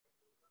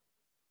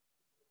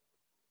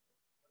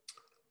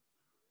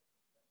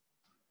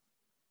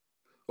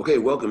Okay,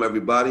 welcome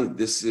everybody.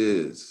 This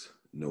is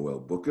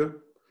Noel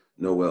Booker,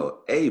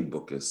 Noel A.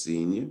 Booker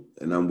Sr.,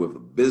 and I'm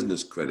with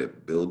Business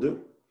Credit Builder.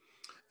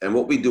 And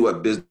what we do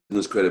at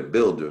Business Credit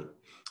Builder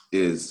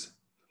is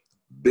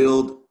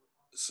build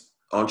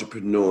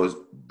entrepreneurs'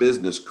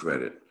 business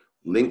credit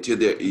linked to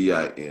their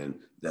EIN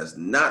that's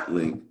not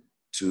linked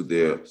to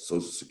their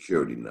social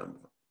security number,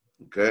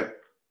 okay?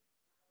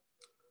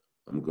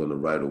 I'm gonna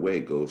right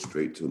away go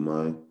straight to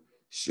my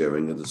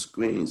sharing of the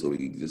screen so we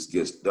can just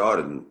get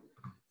started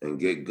and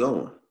get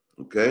going,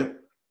 okay?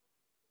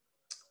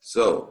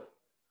 So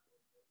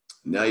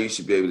now you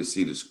should be able to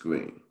see the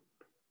screen,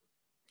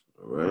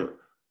 all right?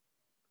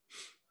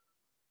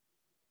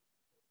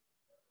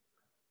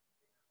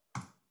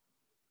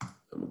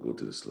 I'm gonna go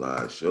to the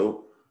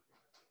slideshow.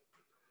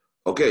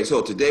 Okay,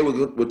 so today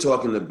we're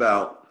talking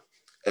about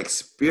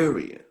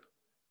Experian,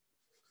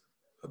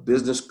 a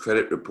business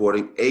credit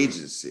reporting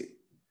agency.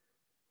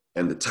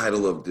 And the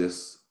title of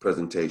this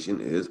presentation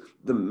is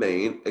The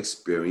Main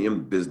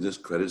Experian Business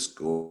Credit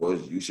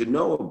Scores You Should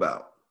Know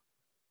About.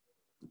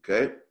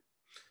 Okay?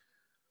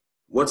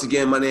 Once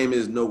again, my name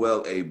is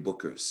Noel A.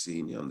 Booker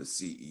Sr. I'm the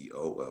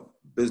CEO of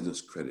Business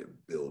Credit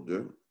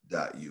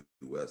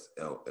Builder.us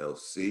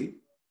LLC.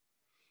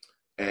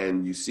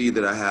 And you see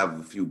that I have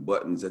a few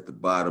buttons at the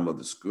bottom of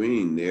the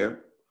screen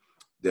there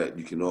that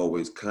you can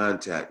always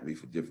contact me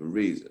for different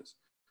reasons.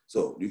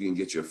 So you can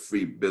get your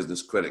free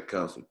business credit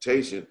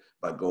consultation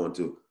by going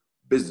to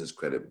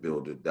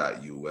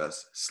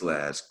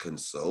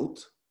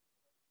businesscreditbuilder.us/consult.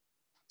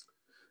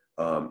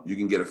 You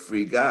can get a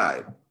free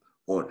guide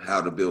on how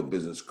to build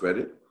business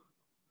credit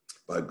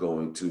by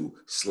going to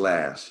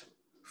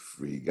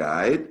 /free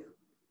guide.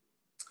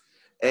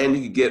 And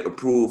you can get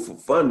approved for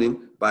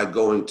funding by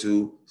going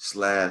to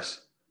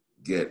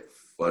 /get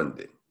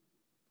funding,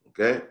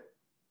 okay?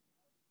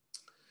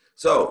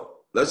 So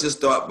let's just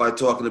start by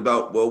talking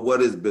about, well,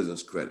 what is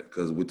business credit?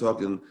 Because we're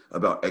talking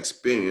about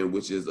Experian,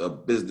 which is a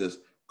business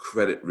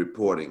credit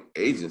reporting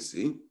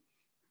agency.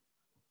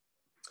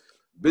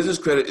 Business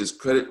credit is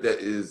credit that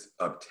is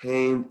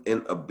obtained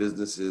in a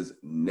business's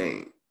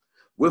name.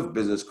 With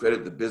business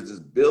credit, the business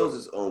builds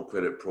its own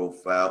credit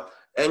profile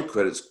and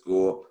credit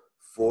score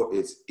for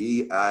its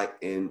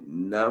EIN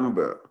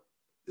number.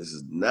 This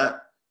is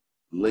not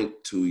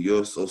linked to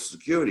your social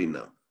security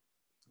number,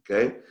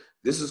 okay?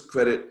 This is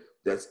credit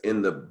that's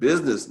in the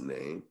business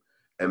name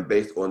and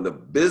based on the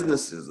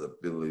business's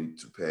ability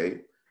to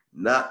pay,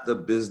 not the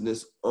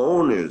business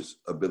owner's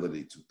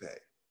ability to pay,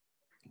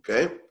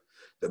 okay?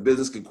 The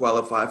business can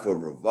qualify for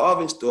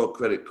revolving store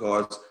credit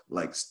cards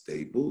like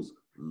Staples,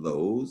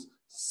 Lowe's,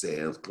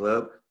 Sam's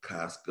Club,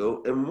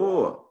 Costco, and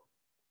more.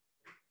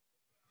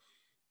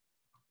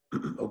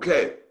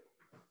 Okay,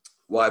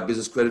 why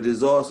business credit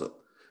is awesome.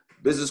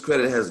 Business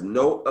credit has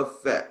no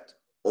effect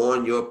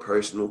on your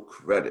personal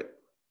credit.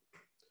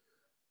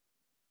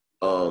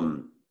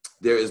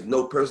 There is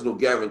no personal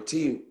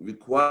guarantee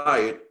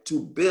required to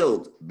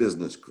build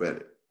business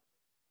credit.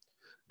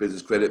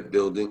 Business credit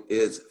building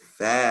is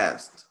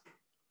fast.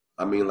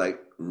 I mean,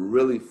 like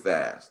really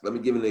fast. Let me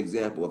give you an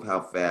example of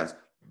how fast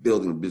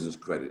building business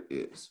credit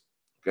is,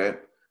 okay?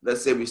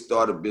 Let's say we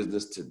start a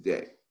business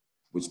today,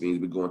 which means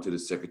we're going to the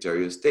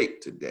Secretary of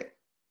State today,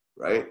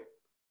 right?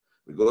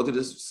 We go to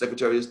the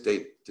Secretary of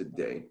State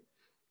today.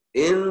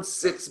 In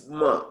 6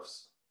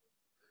 months,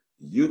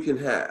 you can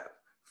have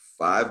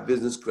 5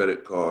 business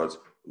credit cards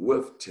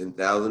with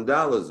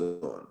 $10,000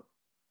 on them.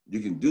 You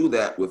can do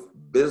that with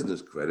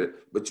business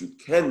credit, but you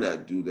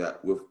cannot do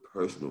that with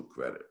personal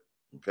credit,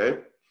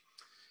 okay?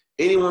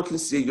 Anyone can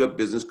see your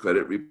business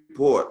credit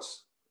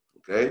reports,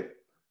 okay?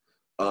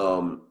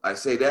 I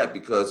say that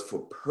because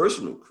for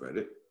personal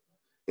credit,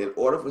 in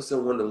order for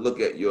someone to look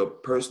at your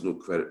personal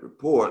credit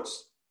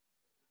reports,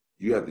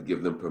 you have to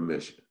give them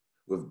permission.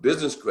 With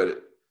business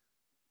credit,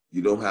 they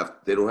don't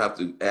have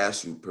to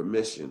ask you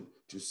permission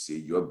to see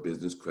your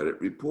business credit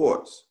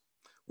reports.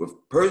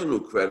 With personal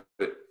credit,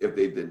 if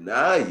they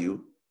deny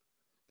you,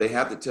 they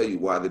have to tell you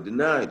why they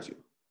denied you.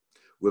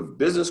 With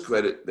business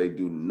credit, they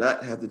do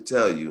not have to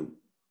tell you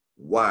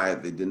why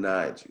they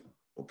denied you,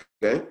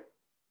 okay?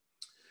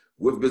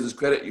 With business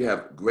credit, you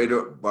have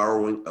greater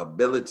borrowing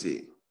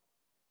ability,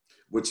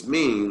 which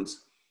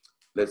means,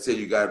 let's say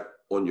you got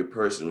on your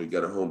personal, you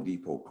got a Home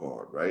Depot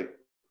card, right?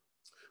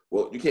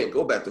 Well, you can't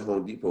go back to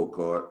Home Depot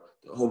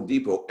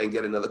and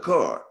get another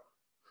card.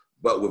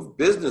 But with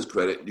business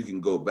credit, you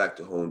can go back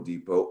to Home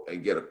Depot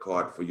and get a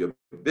card for your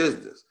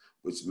business,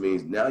 which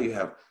means now you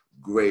have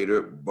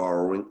greater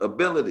borrowing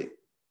ability.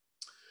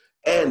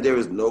 And there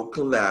is no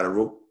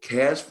collateral,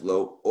 cash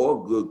flow,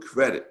 or good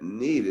credit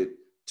needed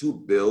to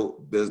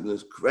build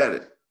business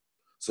credit.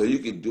 So you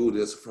can do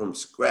this from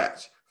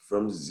scratch,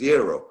 from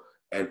zero,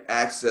 and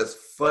access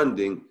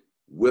funding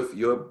with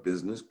your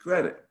business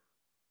credit,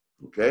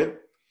 okay?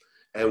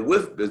 And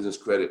with business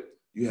credit,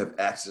 you have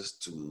access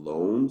to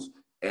loans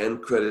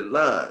and credit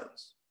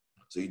lines.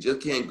 So you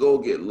just can't go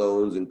get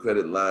loans and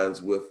credit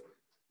lines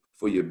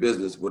for your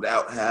business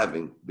without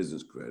having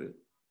business credit,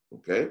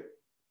 okay?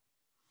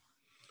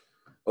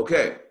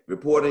 Okay,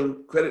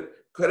 reporting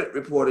credit Credit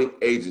reporting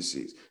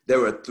agencies.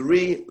 There are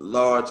three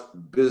large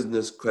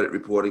business credit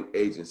reporting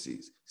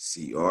agencies.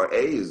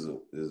 CRAs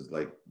is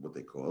like what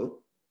they call it.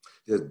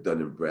 There's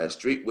Dun &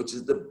 Bradstreet, which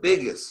is the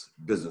biggest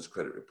business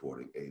credit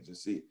reporting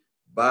agency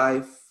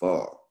by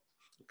far.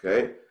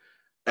 Okay?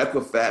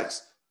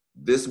 Equifax,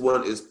 this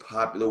one is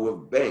popular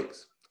with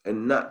banks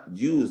and not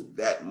used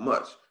that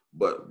much.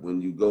 But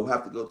when you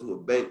have to go to a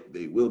bank,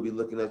 they will be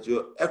looking at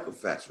your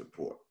Equifax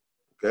report.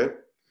 Okay?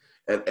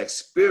 And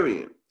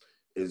Experian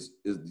is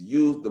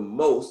used the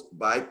most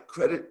by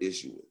credit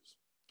issuers.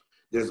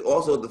 There's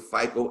also the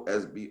FICO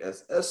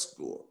SBSS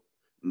score.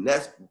 And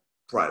that's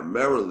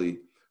primarily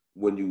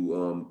when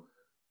you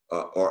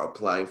are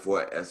applying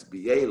for an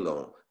SBA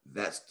loan.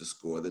 That's the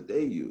score that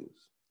they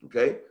use.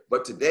 Okay?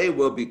 But today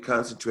we'll be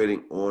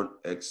concentrating on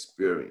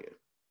Experian.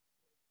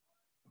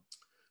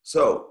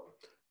 So,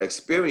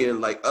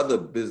 Experian, like other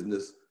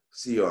business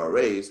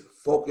CRAs,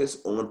 focus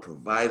on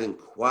providing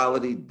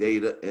quality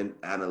data and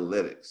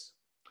analytics.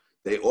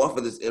 They offer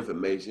this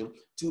information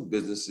to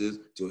businesses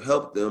to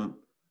help them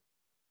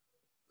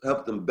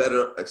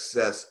better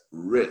assess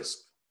risk.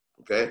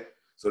 Okay,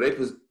 so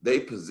they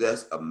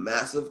possess a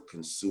massive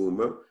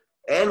consumer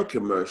and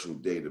commercial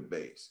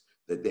database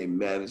that they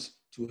manage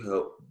to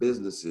help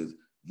businesses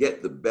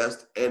get the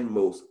best and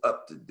most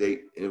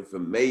up-to-date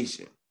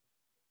information.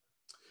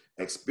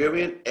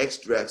 Experian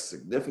extracts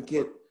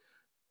significant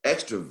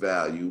extra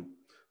value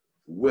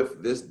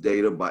with this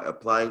data by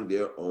applying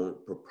their own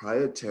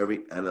proprietary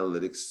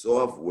analytics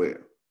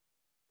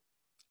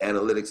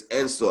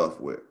and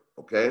software,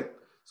 okay?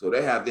 So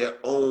they have their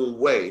own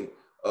way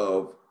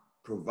of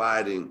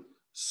providing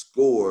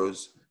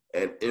scores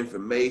and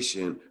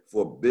information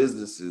for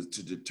businesses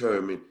to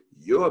determine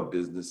your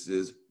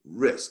business's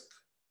risk,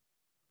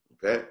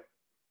 okay?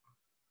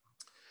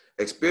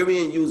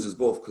 Experian uses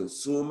both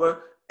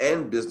consumer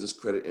and business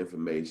credit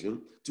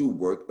information to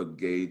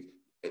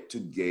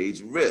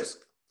gauge risk.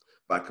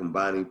 By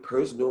combining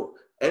personal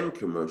and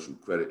commercial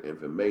credit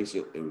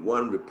information in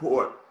one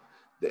report,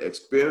 the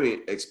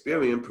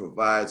Experian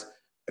provides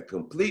a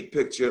complete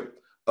picture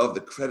of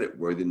the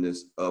creditworthiness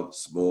of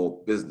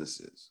small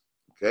businesses.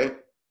 Okay?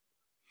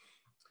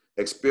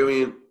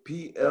 Experian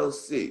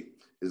PLC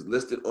is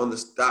listed on the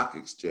stock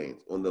exchange,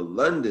 on the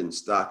London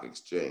Stock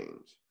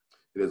Exchange.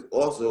 It is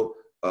also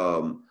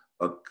a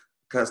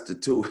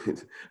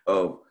constituent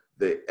of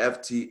the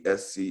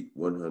FTSE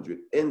 100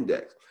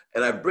 index.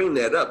 And I bring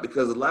that up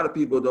because a lot of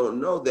people don't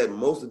know that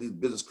most of these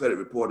business credit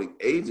reporting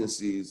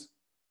agencies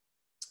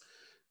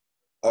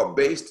are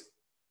based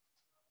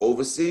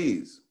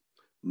overseas,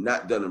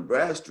 not Dun &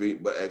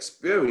 Bradstreet, but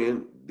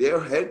Experian, their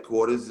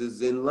headquarters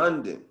is in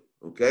London,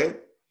 okay?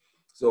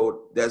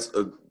 So that's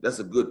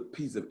a good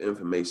piece of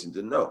information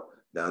to know.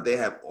 Now, they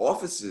have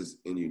offices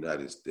in the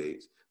United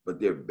States, but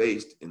they're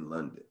based in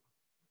London.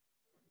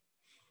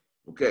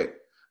 Okay,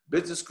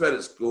 business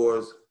credit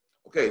scores.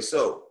 Okay,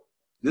 so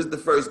this is the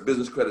first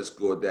business credit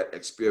score that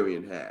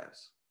Experian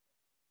has,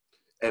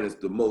 and it's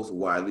the most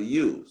widely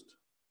used.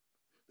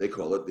 They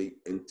call it the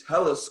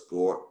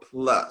Intelliscore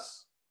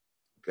Plus,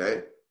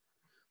 okay?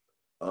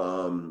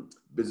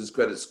 Business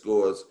credit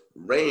scores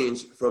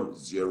range from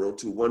 0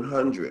 to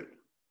 100.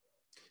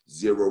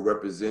 0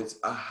 represents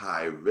a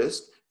high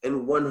risk,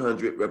 and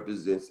 100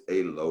 represents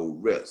a low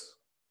risk.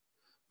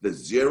 The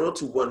 0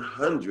 to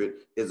 100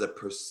 is a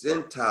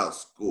percentile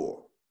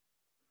score,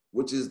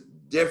 which is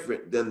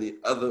different than the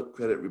other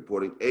credit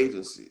reporting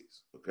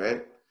agencies,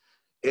 okay?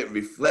 It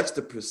reflects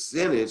the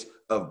percentage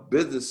of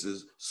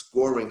businesses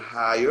scoring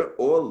higher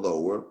or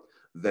lower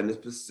than the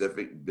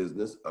specific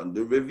business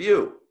under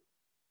review,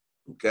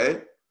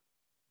 okay?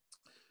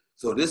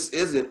 So this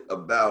isn't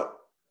about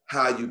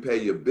how you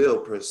pay your bill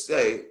per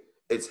se,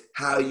 it's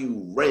how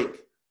you rank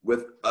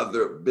with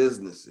other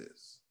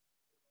businesses,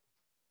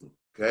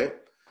 okay?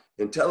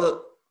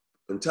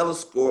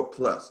 Intelliscore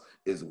Plus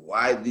is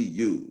widely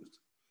used.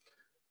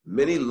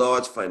 Many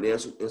large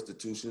financial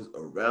institutions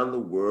around the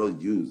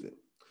world use it.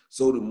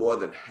 So do more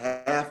than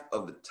half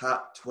of the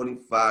top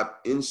 25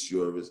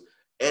 insurers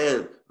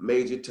and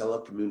major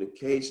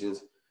telecommunications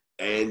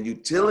and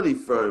utility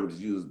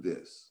firms use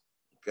this,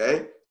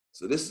 okay?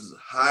 So this is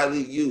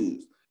highly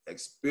used.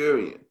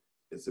 Experian.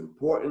 It's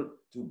important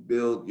to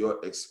build your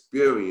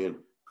Experian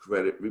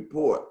credit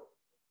report.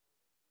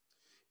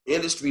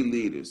 Industry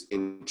leaders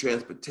in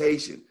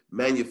transportation,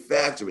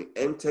 manufacturing,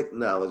 and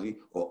technology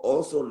are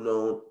also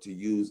known to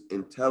use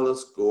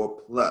Intelliscore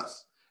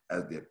Plus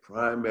as their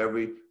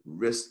primary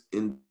risk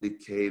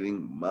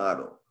indicating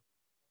model.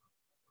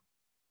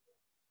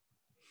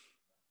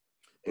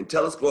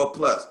 Intelliscore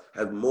Plus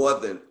has more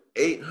than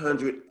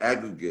 800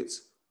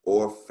 aggregates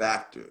or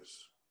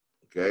factors,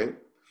 okay?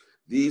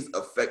 These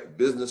affect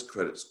business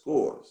credit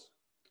scores.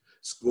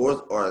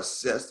 Scores are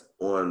assessed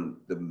on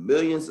the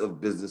millions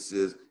of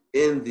businesses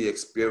in the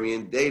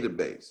Experian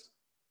database.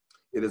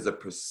 It is a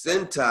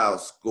percentile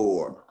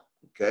score,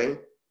 okay?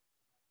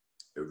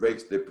 It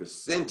rates the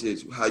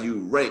percentage, how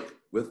you rank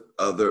with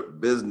other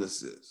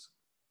businesses,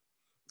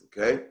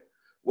 okay?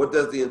 What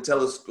does the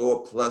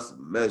Intelliscore Plus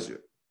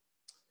measure?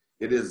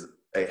 It is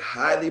a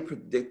highly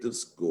predictive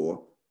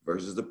score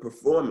versus the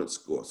performance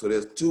score. So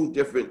there's two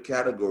different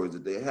categories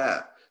that they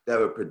have. They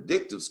have a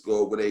predictive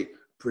score where they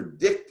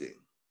predicting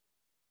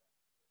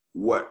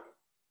what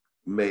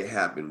may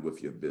happen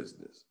with your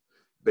business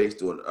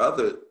based on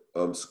other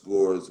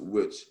scores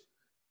which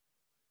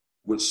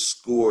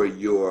score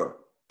your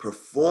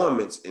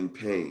performance in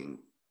paying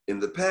in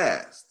the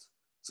past.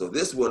 So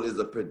this one is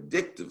a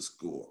predictive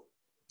score.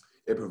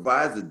 It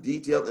provides a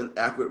detailed and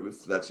accurate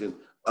reflection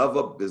of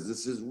a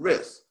business's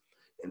risk.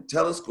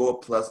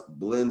 Intelliscore Plus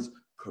blends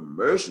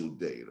commercial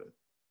data,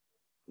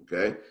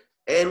 okay,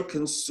 and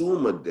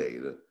consumer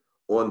data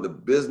on the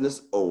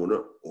business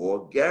owner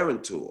or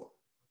guarantor.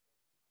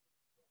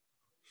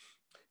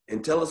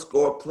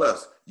 Intelliscore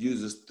Plus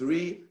uses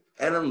 3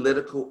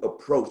 analytical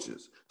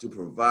approaches to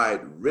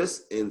provide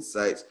risk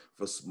insights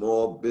for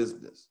small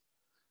business.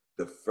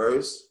 The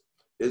first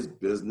is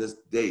business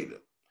data,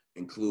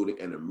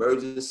 including an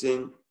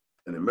emerging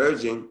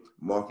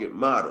market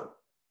model.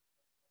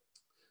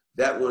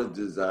 That one is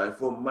designed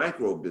for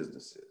micro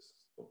businesses,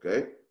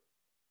 okay?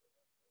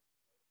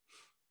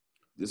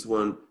 This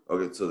one,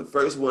 okay, so the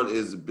first one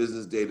is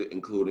business data,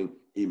 including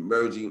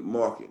emerging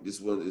market. This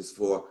one is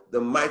for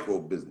the micro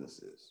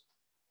businesses,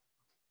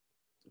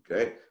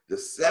 okay? The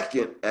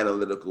second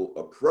analytical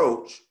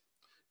approach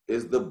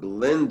is the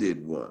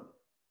blended one.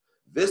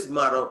 This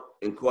model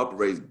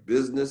incorporates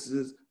business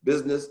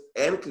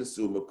and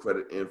consumer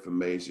credit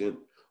information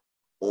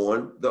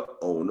on the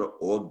owner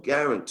or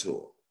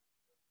guarantor,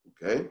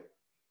 okay?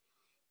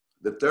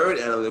 The third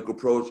analytical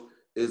approach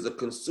is a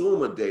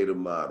consumer data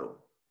model,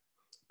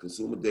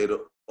 consumer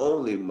data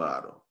only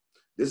model.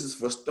 This is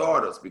for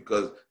startups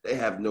because they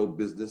have no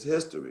business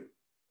history,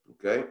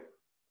 okay?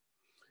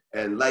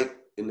 And like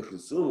in the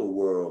consumer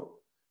world,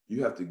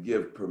 you have to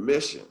give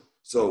permission.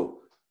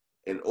 So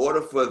in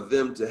order for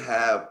them to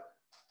have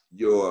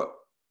your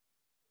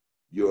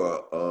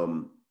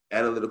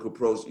analytical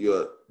approach,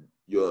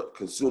 your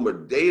consumer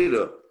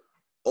data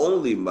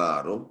only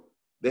model,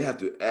 they have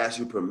to ask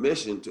you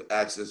permission to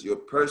access your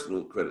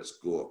personal credit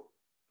score,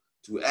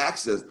 to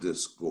access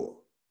this score,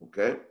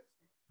 okay?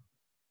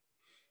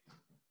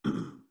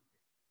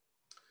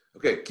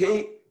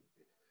 Okay,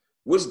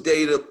 which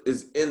data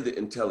is in the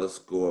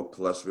Intelliscore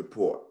Plus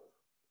report?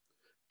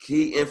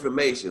 Key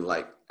information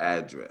like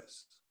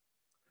address,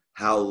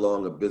 how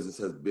long a business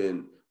has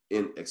been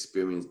in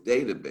Experian's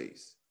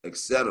database,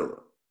 etc.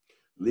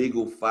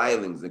 Legal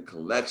filings and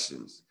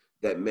collections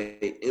that may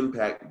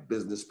impact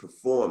business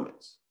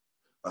performance,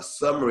 a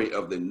summary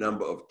of the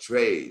number of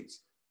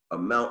trades,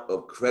 amount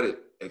of credit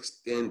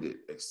extended,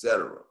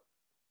 etc.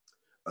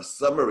 A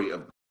summary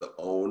of the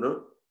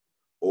owner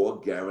or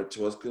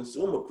guarantor's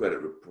consumer credit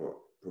report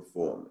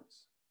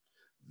performance.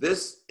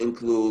 This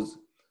includes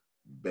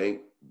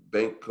bank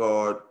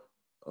card,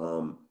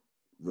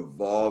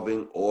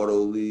 revolving auto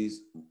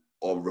lease,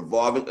 or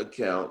revolving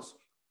accounts,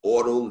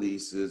 auto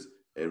leases,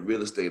 and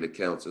real estate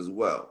accounts as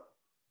well.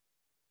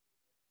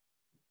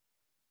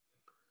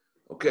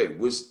 Okay,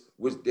 which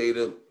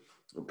data?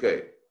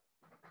 Okay,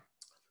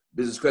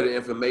 business credit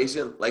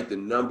information, like the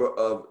number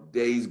of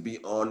days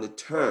beyond the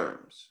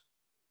terms.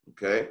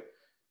 Okay,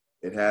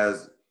 it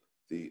has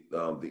the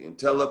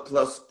Intella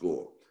Plus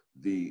score,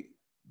 the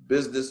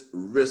business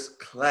risk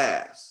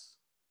class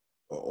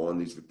are on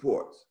these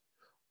reports.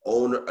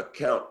 Owner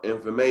account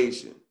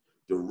information,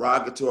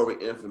 derogatory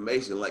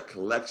information like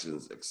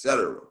collections,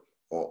 etc.,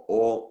 are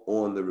all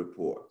on the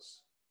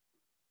reports.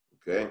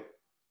 Okay,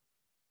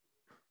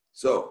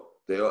 so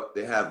they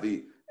also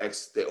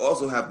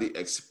have the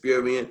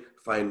Experian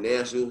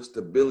Financial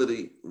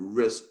Stability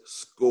Risk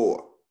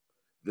Score.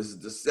 This is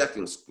the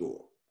second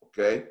score.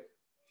 Okay,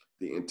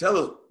 the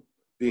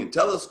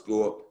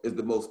Intelliscore is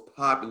the most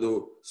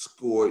popular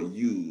score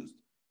used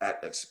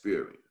at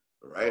Experian.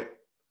 All right.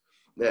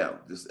 Now,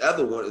 this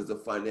other one is the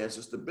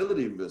Financial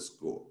Stability Risk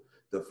Score.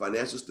 The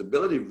Financial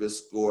Stability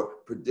Risk Score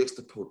predicts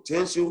the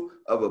potential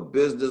of a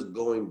business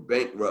going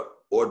bankrupt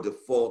or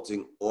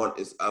defaulting on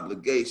its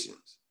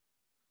obligations.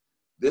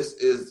 This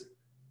is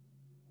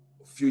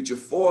future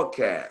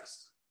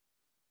forecast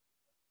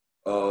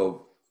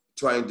of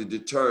trying to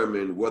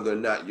determine whether or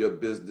not your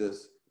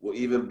business will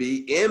even be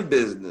in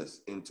business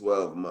in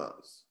 12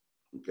 months,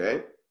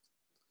 okay?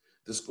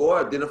 The score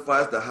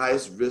identifies the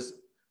highest risk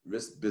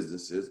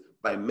businesses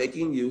by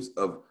making use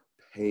of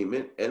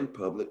payment and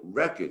public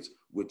records,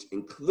 which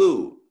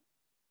include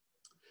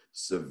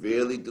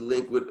severely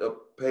delinquent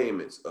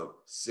payments of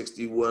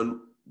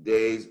 61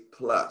 days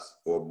plus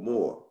or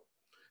more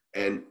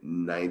and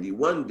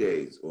 91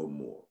 days or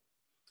more,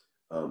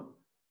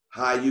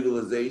 high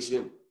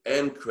utilization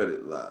and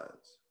credit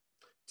lines,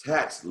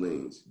 tax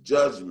liens,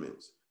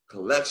 judgments,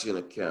 collection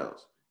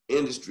accounts,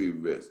 industry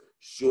risk,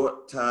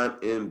 short time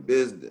in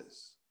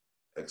business,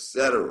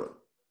 etc.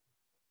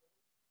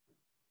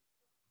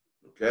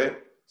 Okay,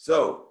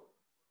 so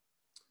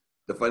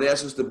the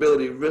Financial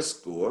Stability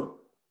Risk Score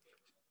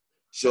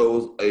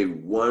shows a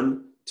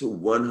 1 to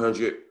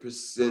 100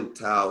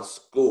 percentile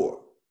score.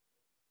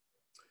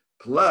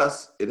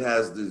 Plus, it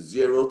has the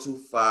 0 to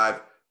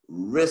 5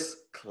 risk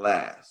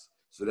class.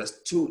 So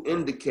that's two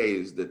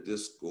indicators that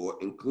this score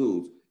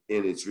includes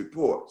in its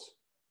reports.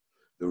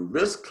 The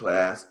risk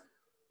class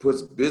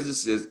puts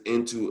businesses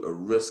into a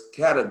risk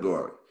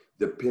category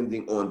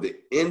depending on the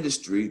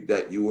industry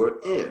that you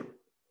are in,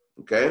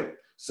 okay?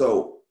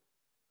 So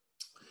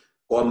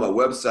on my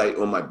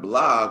website, on my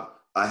blog,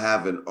 I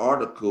have an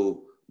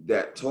article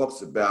that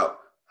talks about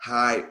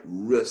high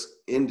risk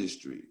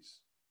industries,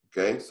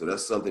 okay? So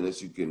that's something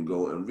that you can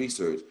go and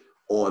research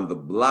on the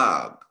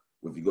blog.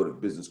 If you go to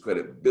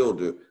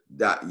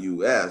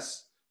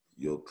businesscreditbuilder.us,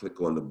 you'll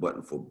click on the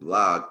button for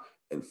blog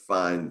and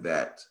find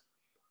that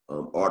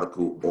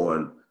article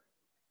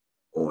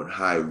on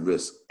high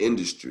risk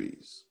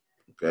industries,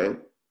 okay?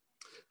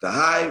 The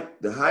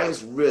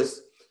highest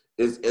risk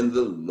is in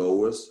the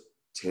lowest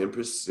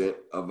 10%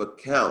 of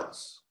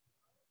accounts.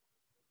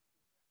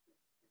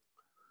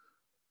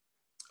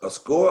 A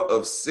score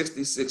of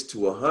 66 to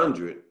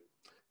 100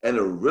 and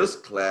a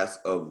risk class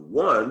of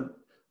 1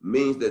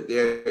 means that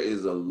there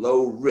is a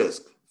low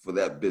risk for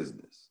that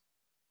business,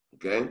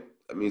 okay?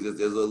 That means that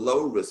there's a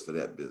low risk for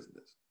that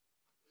business.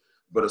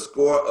 But a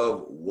score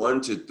of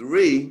 1 to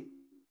 3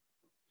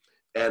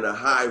 and a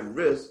high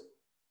risk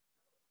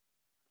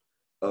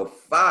of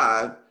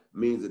 5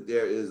 means that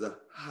there is a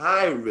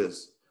high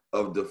risk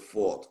of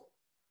default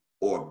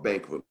or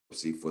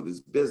bankruptcy for this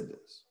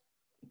business,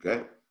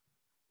 okay?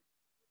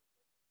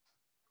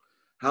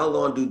 How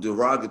long do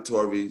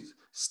derogatories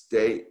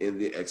stay in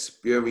the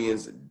Experian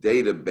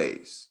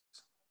database?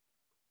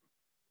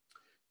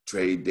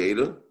 Trade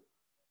data.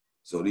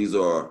 So these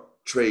are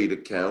trade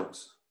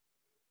accounts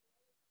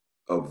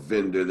of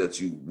vendor that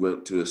you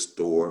went to a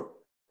store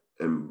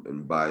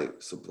and buy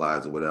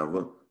supplies or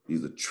whatever.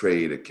 These are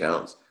trade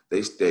accounts.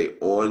 They stay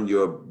on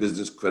your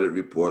business credit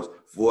reports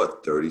for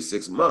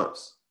 36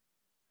 months.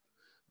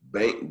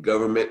 Bank,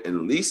 government,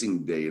 and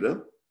leasing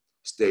data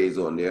stays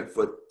on there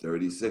for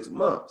 36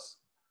 months.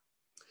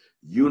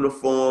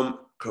 Uniform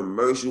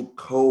commercial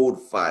code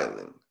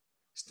filing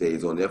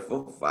stays on there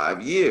for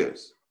 5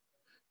 years.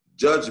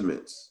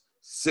 Judgments,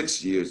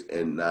 6 years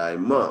and 9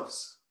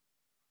 months.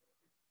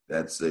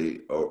 That's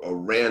a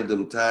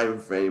random time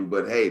frame,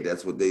 but hey,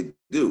 that's what they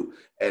do.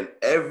 And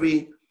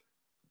every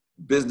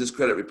business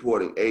credit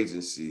reporting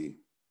agency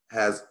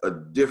has a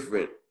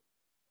different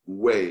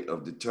way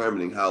of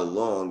determining how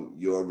long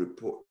your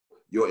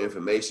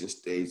information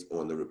stays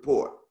on the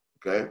report,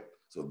 okay?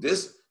 So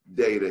this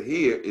data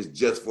here is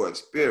just for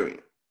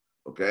Experian,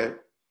 okay?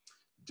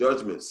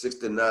 Judgment,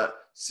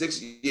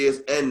 6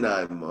 years and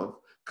 9 months.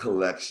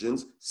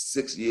 Collections,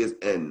 6 years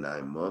and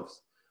 9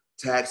 months.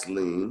 Tax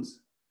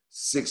liens,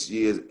 6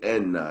 years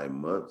and 9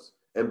 months.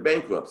 And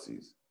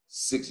bankruptcies,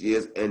 6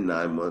 years and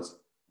 9 months.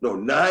 No,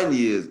 9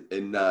 years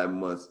and 9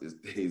 months it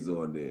stays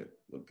on there,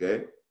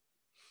 okay?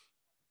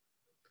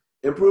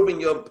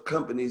 Improving your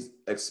company's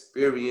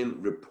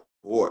Experian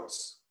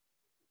reports.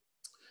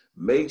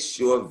 Make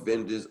sure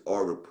vendors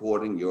are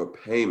reporting your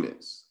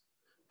payments.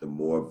 The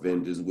more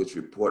vendors which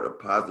report a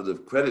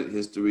positive credit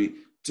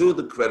history to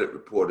the credit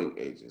reporting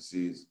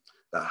agencies,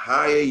 the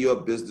higher your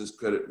business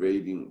credit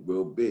rating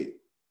will be.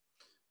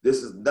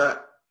 This is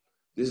not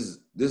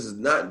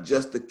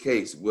just the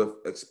case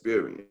with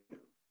Experian,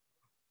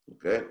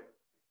 okay?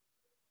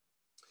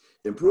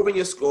 Improving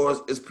your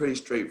scores is pretty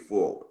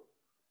straightforward.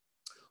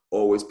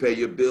 Always pay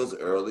your bills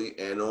early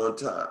and on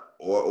time,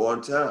 or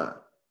on time.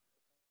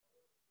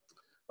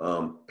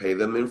 Pay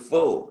them in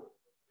full.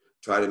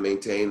 Try to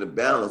maintain a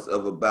balance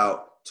of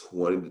about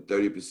 20 to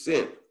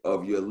 30%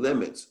 of your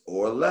limits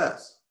or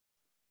less.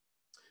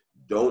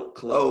 Don't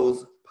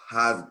close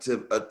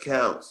positive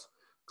accounts.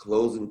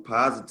 Closing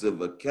positive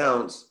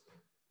accounts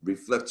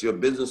reflect your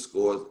business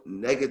scores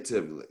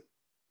negatively,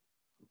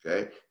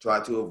 okay? Try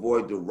to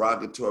avoid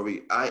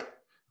derogatory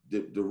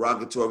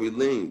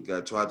liens.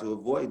 Gotta try to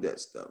avoid that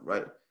stuff,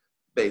 right?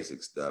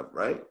 Basic stuff,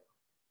 right?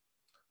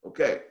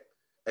 Okay,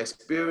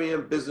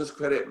 Experian business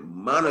credit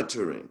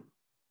monitoring,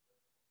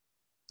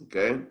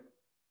 okay?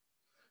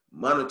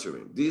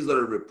 Monitoring, these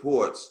are the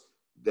reports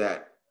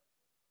that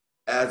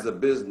as a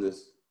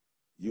business,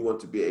 you want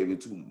to be able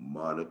to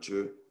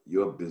monitor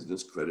your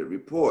business credit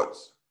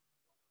reports,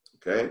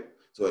 okay?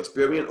 So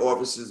Experian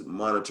offers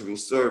monitoring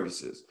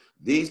services.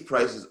 These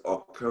prices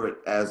are current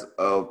as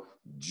of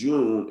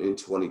June in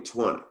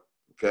 2020,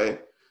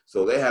 okay?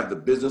 So they have the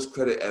Business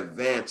Credit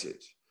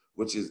Advantage,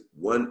 which is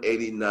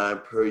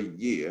 $189 per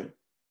year.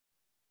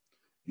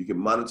 You can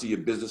monitor your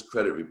business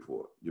credit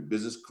report, your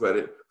business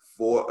credit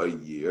for a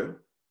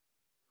year,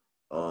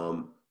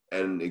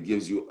 and it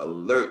gives you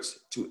alerts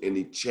to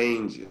any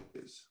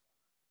changes,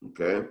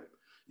 okay?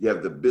 You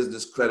have the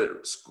Business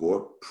Credit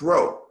Score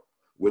Pro,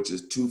 which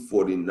is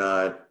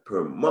 $249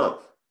 per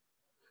month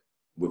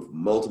with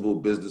multiple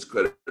business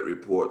credit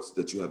reports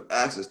that you have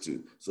access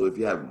to. So if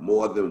you have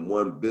more than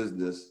one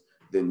business,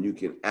 then you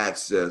can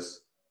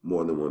access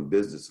more than one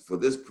business for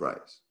this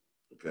price,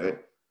 okay?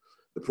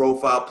 The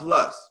Profile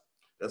Plus,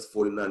 that's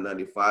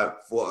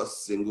 $49.95 for a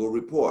single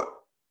report,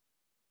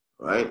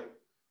 right?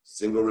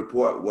 Single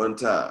report one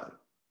time,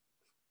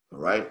 all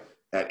right?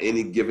 at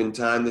any given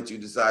time that you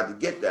decide to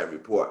get that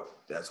report.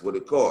 That's what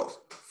it costs,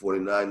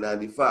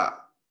 $49.95.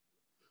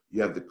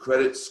 You have the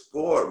credit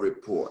score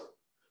report,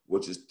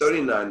 which is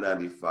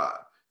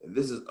 $39.95. And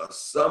this is a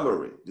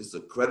summary. This is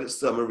a credit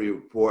summary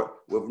report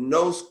with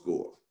no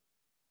score.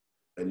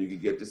 And you can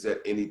get this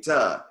at any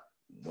time,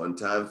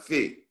 one-time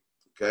fee,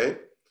 okay?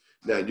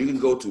 Now, you can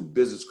go to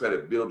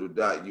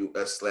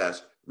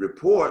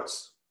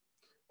businesscreditbuilder.us/reports,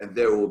 and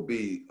there will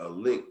be a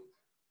link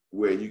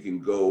where you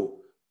can go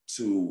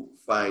to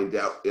find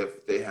out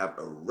if they have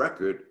a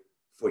record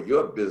for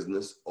your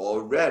business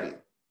already,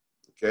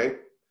 okay?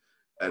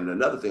 And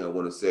another thing I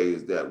want to say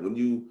is that when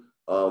you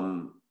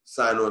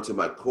sign on to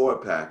my core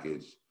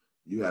package,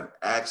 you have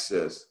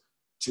access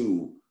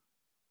to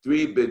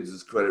 3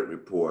 business credit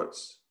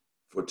reports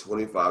for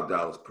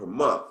 $25 per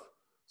month.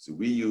 So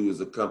we use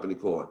a company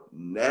called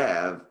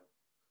NAV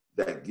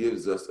that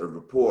gives us a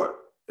report,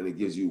 and it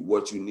gives you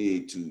what you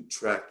need to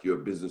track your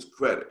business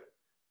credit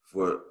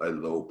for a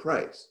low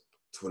price,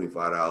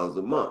 $25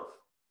 a month,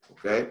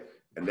 okay?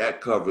 And that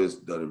covers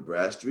Dun &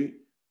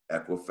 Bradstreet,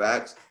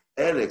 Equifax,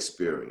 and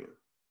Experian,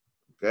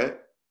 okay?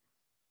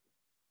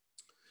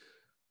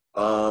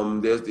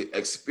 There's the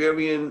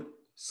Experian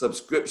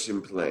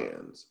subscription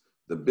plans,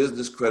 the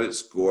Business Credit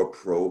Score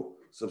Pro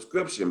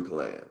subscription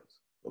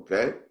plans,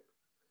 okay?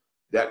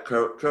 That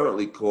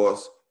currently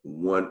costs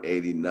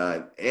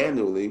 $189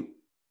 annually.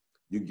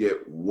 You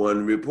get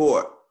 1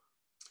 report,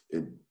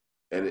 and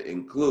it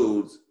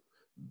includes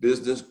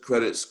Business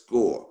Credit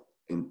Score,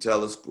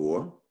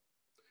 Intelliscore,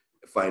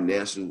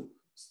 Financial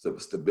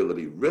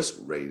Stability Risk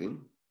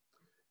Rating,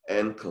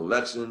 and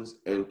Collections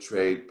and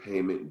Trade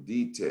Payment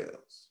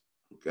Details,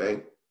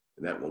 okay?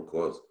 And that one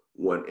costs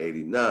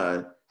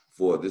 $189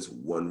 for this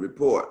 1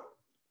 report,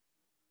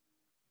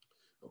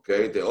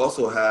 okay? They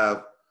also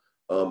have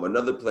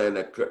another plan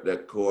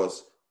that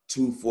costs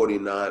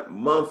 $249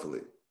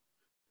 monthly.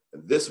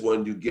 And this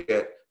one you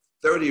get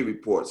 30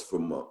 reports per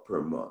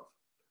month.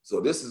 So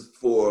this is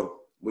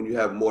for when you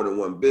have more than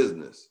 1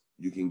 business.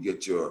 You can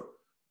get your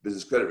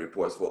business credit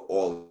reports for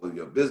all of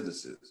your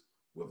businesses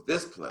with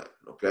this plan,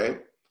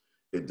 okay?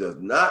 It does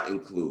not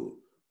include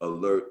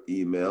alert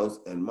emails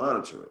and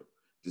monitoring,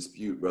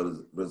 dispute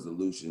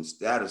resolution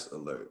status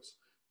alerts,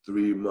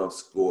 3-month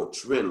score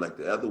trend like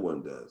the other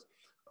one does,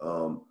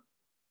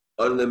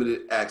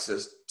 unlimited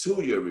access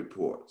to your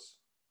reports,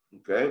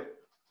 okay?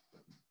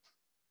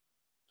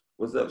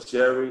 What's up,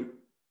 Sherry?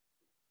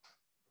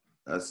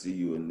 I see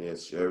you in there,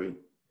 Sherry.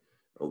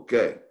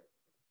 Okay.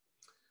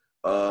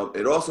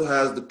 It also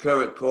has the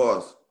current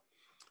cost.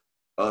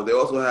 They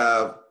also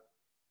have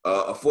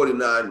a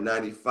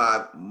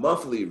 $49.95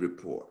 monthly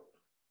report,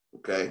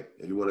 okay?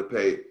 If you want to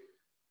pay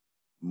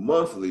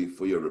monthly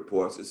for your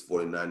reports, it's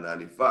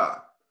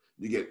 $49.95.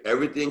 You get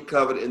everything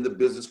covered in the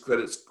Business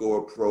Credit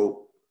Score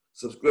Pro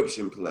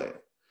subscription plan,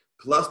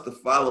 plus the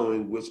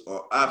following, which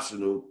are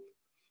optional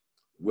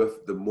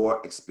with the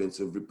more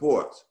expensive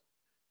reports: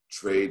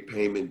 trade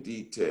payment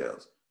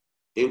details,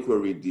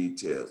 inquiry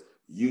details,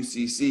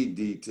 UCC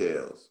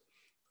details,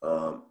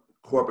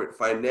 corporate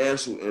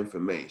financial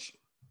information,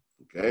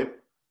 okay?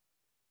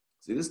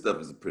 See, this stuff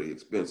is pretty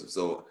expensive.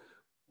 So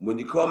when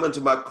you come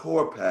into my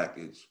core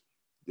package,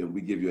 then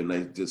we give you a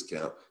nice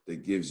discount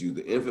that gives you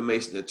the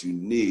information that you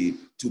need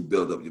to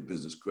build up your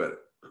business credit.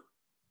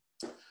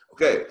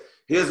 Okay,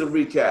 here's a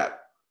recap.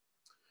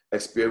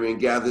 Experian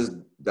gathers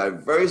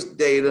diverse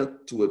data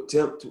to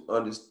attempt to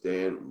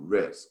understand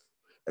risk.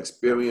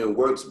 Experian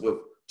works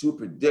to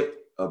predict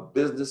a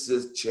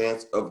business's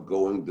chance of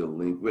going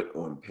delinquent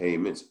on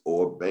payments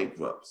or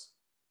bankrupts.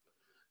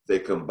 They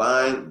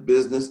combine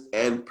business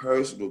and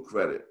personal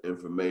credit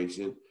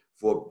information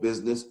for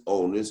business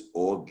owners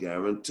or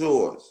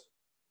guarantors.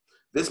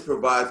 This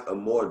provides a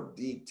more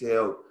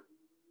detailed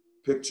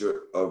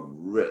picture of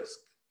risk,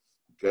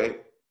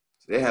 okay?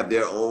 So they have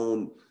their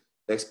own.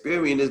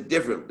 Experian is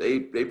different.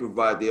 They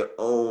provide their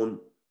own,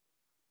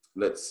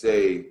 let's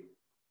say,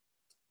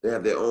 they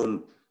have their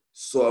own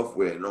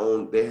software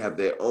and they have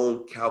their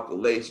own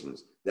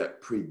calculations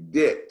that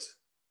predict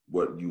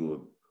what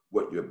your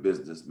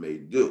business may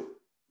do,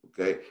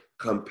 okay,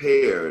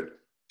 compared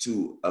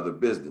to other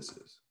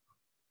businesses.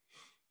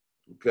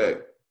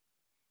 Okay.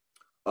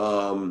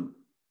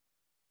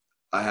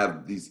 I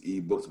have these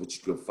ebooks which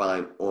you can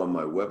find on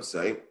my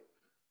website: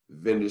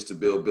 Vendors to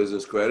Build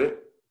Business Credit,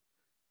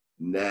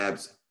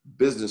 NAB's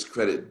Business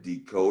Credit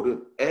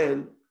Decoded,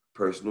 and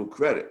Personal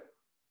Credit.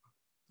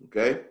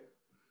 Okay?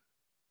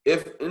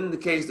 If in the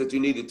case that you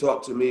need to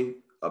talk to me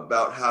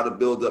about how to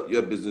build up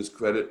your business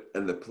credit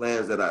and the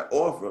plans that I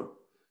offer,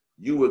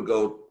 you would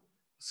go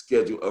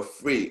schedule a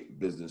free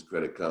business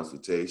credit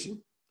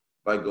consultation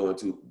by going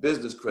to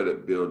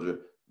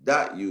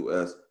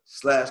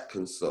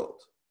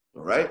businesscreditbuilder.us/consult.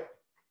 All right?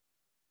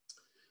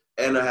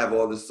 And I have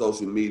all this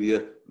social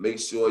media. Make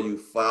sure you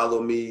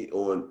follow me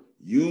on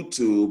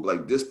YouTube.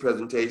 Like, this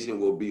presentation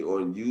will be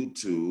on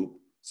YouTube.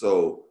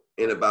 So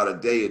in about a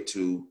day or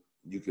two,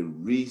 you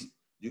can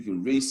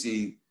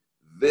re-see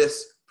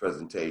this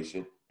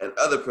presentation and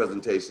other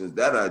presentations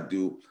that I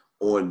do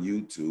on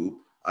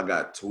YouTube. I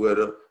got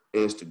Twitter,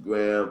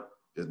 Instagram.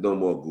 There's no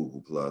more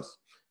Google Plus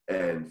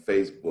and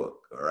Facebook,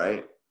 all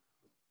right?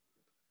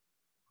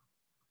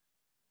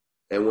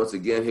 And once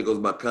again, here goes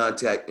my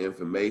contact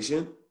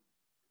information.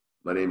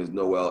 My name is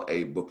Noel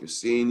A. Booker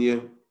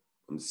Sr.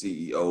 I'm the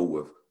CEO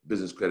with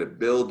Business Credit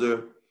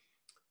Builder.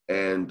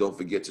 And don't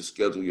forget to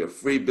schedule your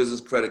free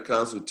business credit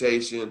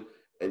consultation.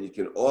 And you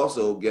can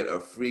also get a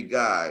free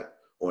guide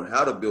on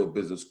how to build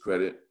business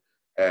credit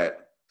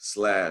at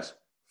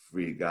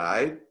 /free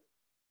guide.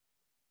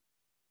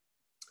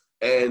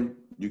 And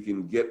you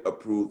can get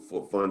approved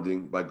for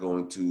funding by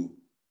going to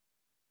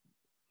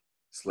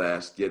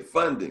 /get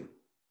funding.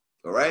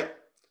 All right?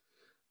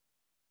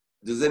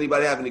 Does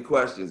anybody have any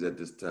questions at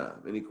this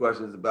time? Any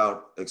questions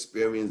about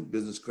Experian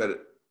business credit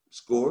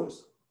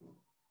scores?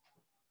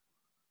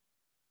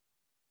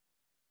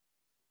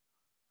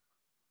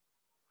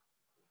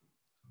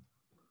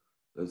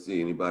 Let's see,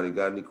 anybody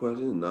got any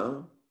questions?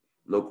 No?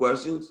 No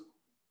questions?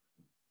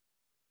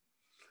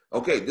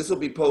 Okay, this will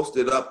be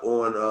posted up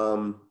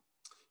on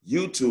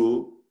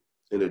YouTube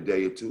in a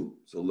day or two,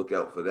 so look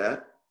out for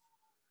that.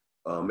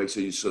 Make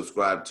sure you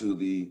subscribe to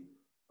the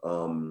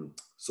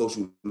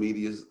social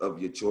medias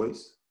of your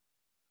choice,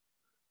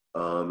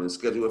 and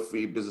schedule a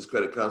free business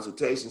credit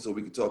consultation so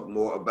we can talk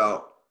more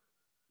about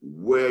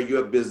where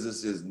your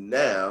business is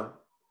now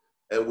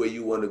and where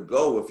you want to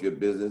go with your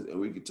business, and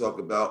we can talk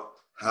about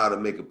how to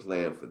make a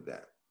plan for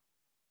that.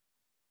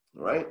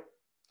 All right?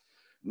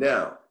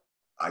 Now,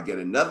 I get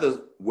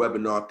another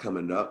webinar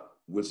coming up,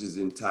 which is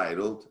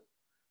entitled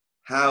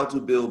How to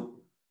Build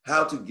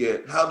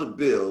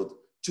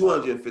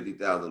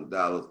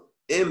 $250,000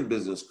 in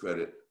business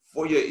credit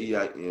for your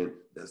EIN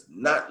that's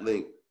not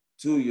linked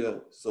to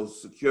your Social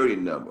Security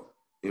number,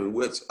 in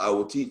which I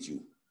will teach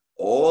you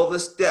all the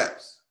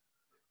steps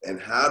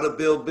and how to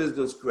build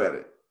business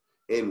credit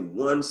in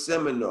one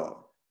seminar.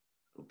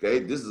 Okay,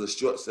 this is a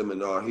short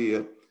seminar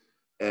here,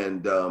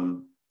 and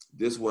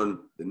this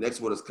one, the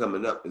next one is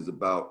coming up, is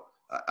about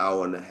an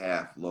hour and a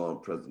half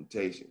long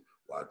presentation.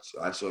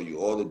 I show you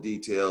all the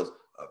details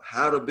of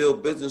how to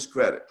build business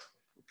credit.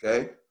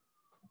 Okay.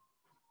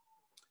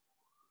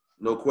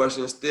 No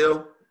questions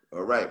still?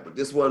 All right, but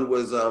this one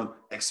was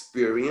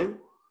Experian.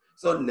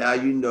 So now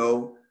you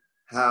know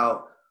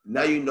about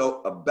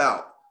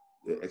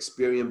the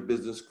Experian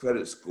business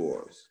credit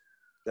scores.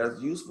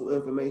 That's useful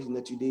information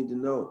that you need to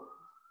know.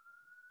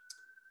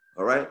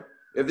 All right,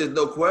 if there's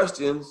no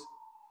questions,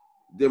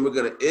 then we're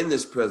gonna end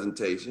this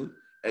presentation,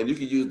 and you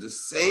can use the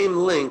same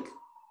link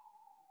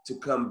to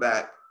come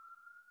back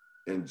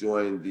and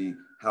join the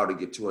How to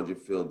Get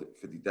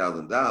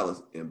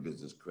 $250,000 in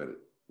Business Credit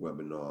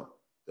webinar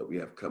that we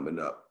have coming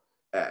up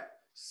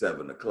at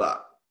 7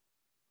 o'clock.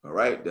 All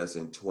right, that's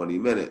in 20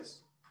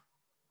 minutes.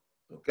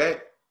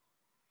 Okay,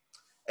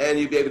 and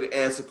you'll be able to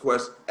ask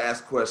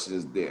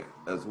questions there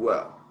as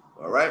well.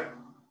 All right,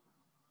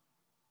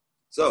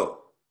 so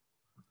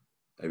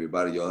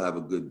everybody, y'all have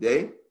a good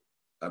day.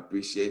 I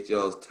appreciate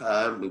y'all's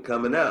time and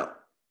coming out.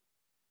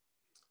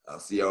 I'll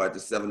see y'all at the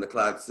 7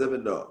 o'clock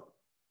seminar.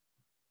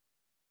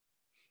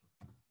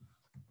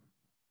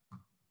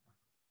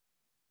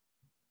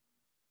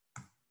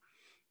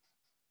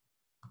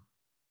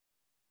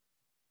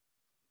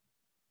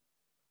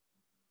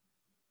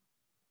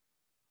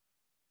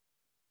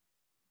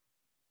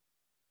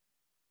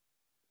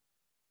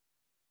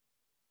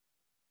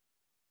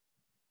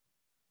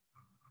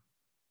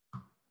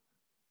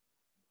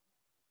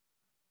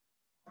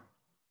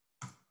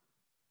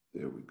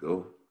 There we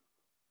go.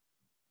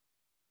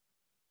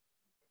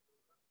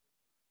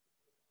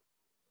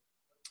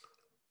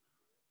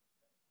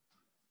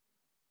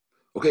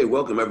 Okay,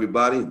 welcome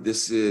everybody.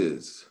 This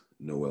is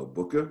Noel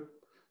Booker,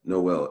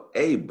 Noel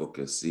A.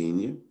 Booker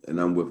Sr., and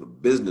I'm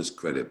with Business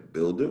Credit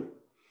Builder.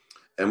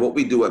 And what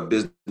we do at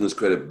Business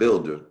Credit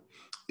Builder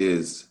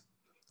is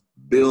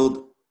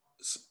build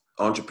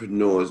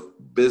entrepreneurs'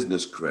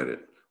 business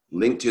credit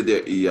linked to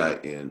their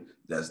EIN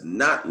that's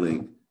not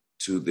linked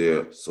to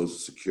their Social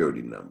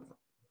Security number,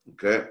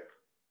 okay?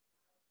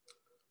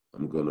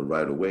 I'm gonna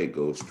right away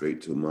go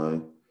straight to my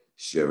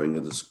sharing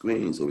of the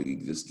screen so we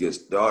can just get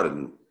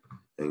started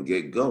and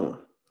get going,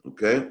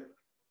 okay?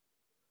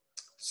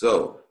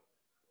 So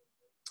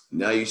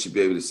now you should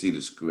be able to see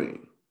the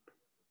screen,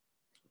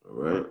 all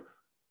right?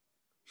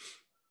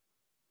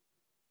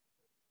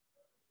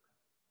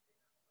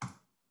 I'm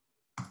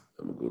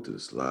gonna go to the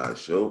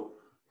slideshow.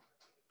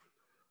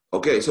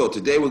 Okay, so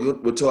today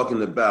we're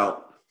talking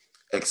about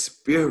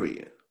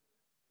Experian,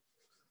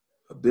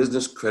 a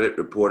business credit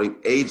reporting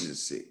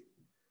agency.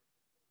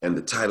 And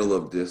the title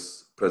of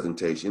this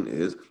presentation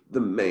is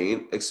The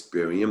Main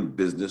Experian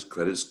Business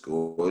Credit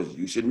Scores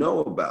You Should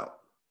Know About.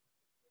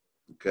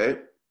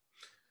 Okay?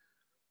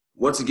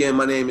 Once again,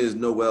 my name is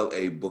Noel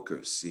A.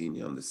 Booker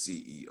Sr. I'm the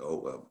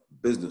CEO of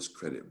Business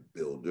Credit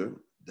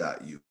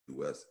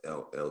Builder.us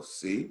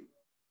LLC.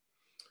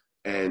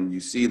 And you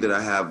see that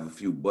I have a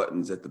few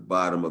buttons at the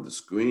bottom of the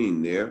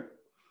screen there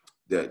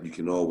that you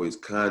can always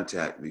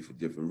contact me for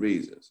different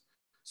reasons.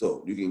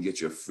 So you can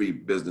get your free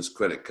business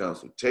credit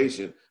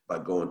consultation by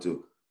going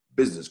to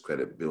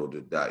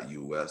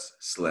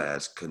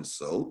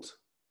businesscreditbuilder.us/consult.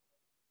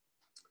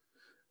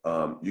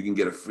 You can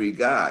get a free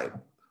guide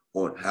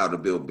on how to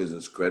build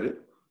business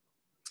credit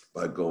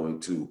by going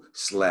to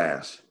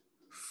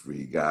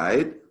 /free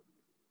guide.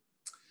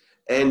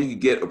 And you can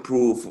get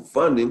approved for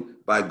funding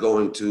by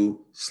going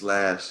to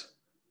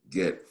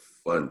 /get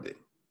funding.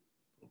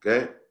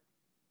 Okay?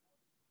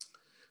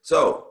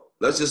 So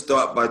let's just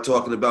start by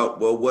talking about,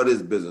 well, what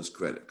is business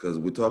credit? Because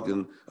we're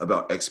talking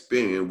about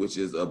Experian, which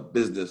is a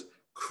business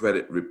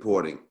credit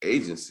reporting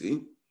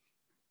agency.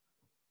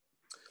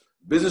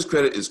 Business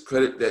credit is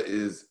credit that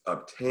is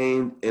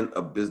obtained in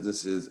a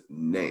business's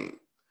name.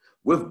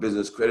 With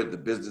business credit, the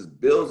business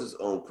builds its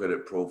own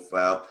credit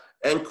profile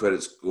and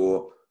credit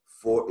score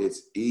for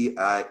its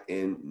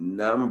EIN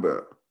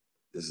number.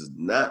 This is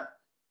not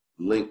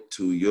linked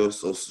to your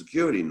Social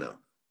Security number,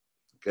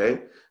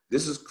 okay?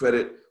 This is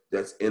credit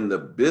that's in the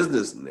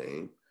business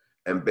name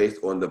and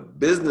based on the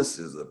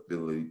business's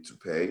ability to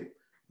pay,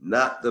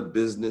 not the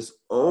business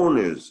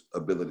owner's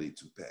ability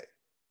to pay,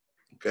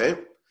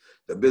 okay?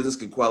 The business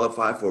can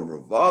qualify for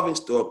revolving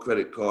store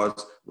credit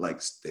cards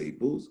like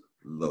Staples,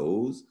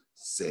 Lowe's,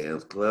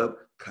 Sam's Club,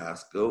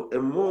 Costco,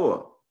 and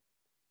more.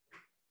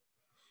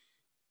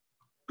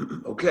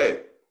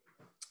 Okay,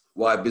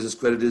 why business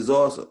credit is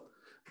awesome.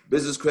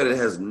 Business credit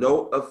has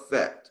no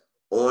effect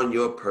on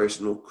your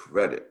personal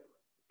credit.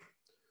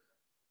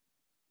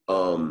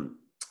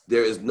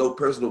 There is no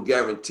personal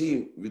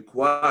guarantee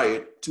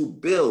required to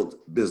build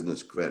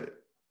business credit.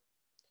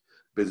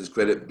 Business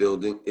credit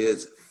building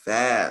is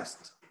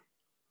fast.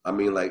 I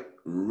mean, like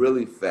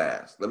really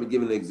fast. Let me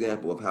give you an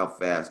example of how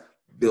fast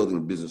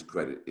building business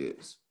credit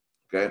is,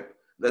 okay?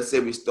 Let's say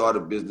we start a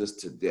business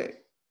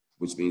today,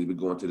 which means we're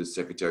going to the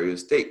Secretary of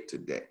State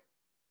today,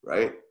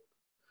 right?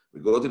 We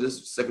go to the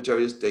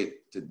Secretary of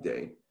State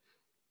today.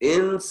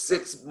 In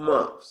 6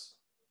 months,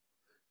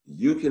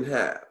 you can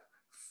have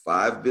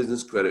 5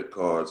 business credit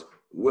cards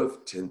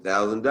with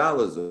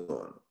 $10,000 on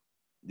them.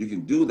 You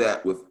can do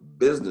that with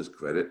business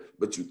credit,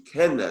 but you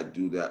cannot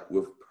do that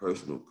with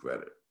personal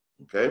credit,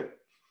 okay?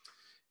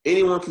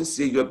 Anyone can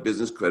see your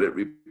business credit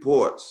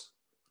reports,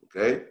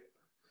 okay?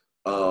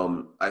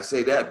 I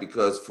say that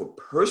because for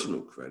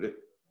personal credit,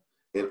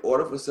 in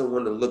order for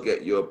someone to look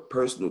at your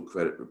personal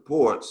credit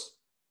reports,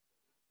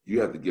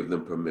 you have to give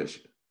them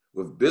permission.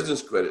 With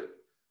business credit,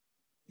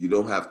 they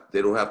don't have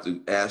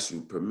to ask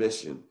you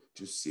permission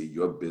to see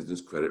your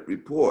business credit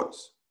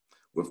reports.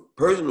 With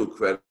personal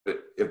credit,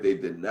 if they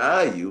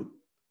deny you,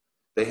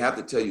 they have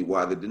to tell you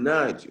why they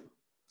denied you.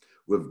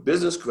 With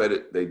business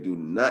credit, they do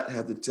not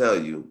have to tell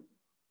you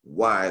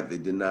why they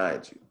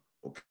denied you,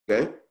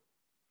 okay?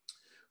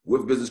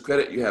 With business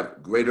credit, you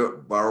have greater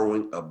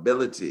borrowing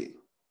ability,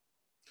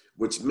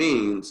 which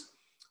means,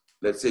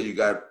 let's say you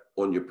got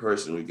on your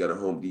personal, you got a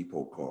Home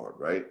Depot card,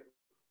 right?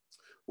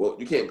 Well,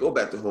 you can't go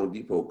back to Home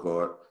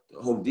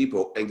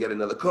Depot and get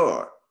another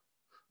card.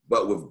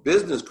 But with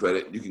business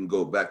credit, you can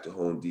go back to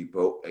Home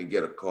Depot and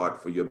get a card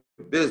for your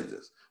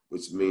business,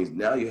 which means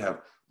now you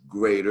have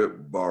greater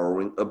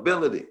borrowing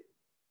ability.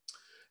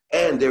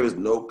 And there is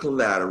no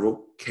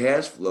collateral,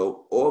 cash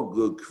flow, or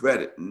good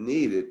credit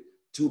needed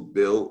to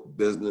build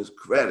business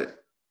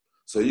credit.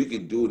 So you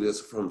can do this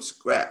from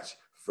scratch,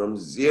 from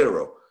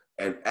zero,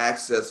 and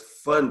access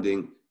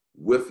funding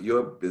with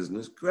your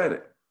business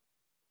credit,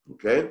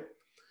 okay?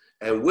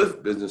 And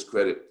with business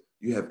credit,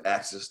 you have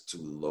access to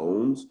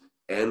loans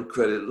and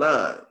credit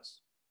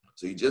lines.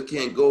 So you just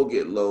can't go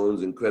get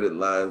loans and credit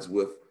lines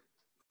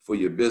for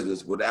your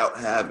business without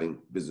having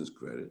business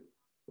credit,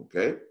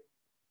 okay?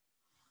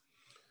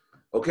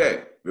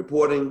 Okay,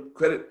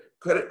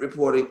 credit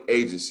reporting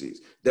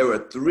agencies. There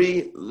are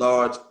 3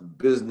 large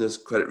business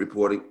credit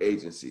reporting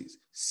agencies.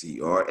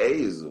 CRA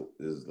is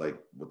like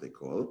what they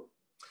call it.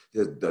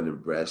 There's Dun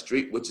 &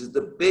 Bradstreet, which is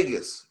the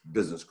biggest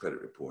business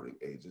credit reporting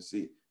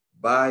agency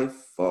by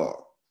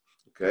far,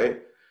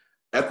 okay?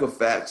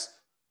 Equifax,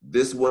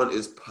 this one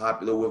is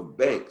popular with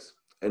banks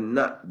and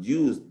not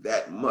used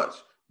that much,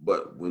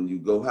 but when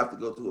you have to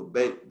go to a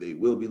bank, they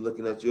will be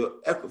looking at your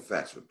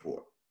Equifax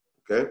report,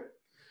 okay?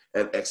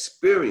 And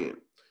Experian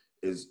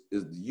is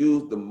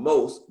used the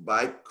most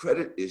by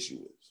credit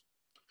issuers.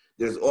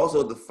 There's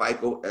also the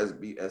FICO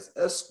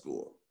SBSS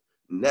score,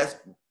 and that's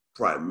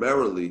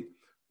primarily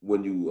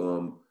when you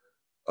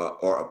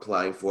are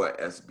applying for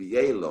an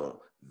SBA loan.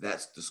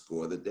 That's the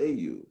score that they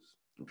use,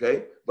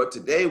 okay? But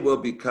today we'll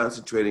be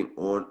concentrating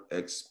on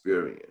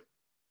Experian.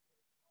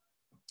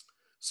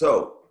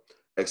 So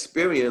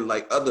Experian,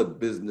 like other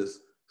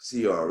business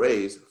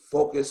CRAs,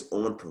 focus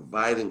on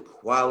providing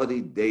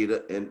quality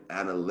data and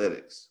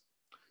analytics.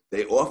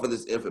 They offer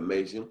this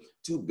information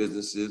to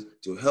businesses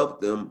to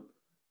help them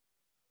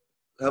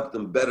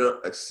better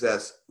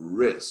assess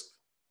risk,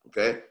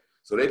 okay?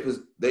 So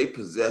they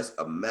possess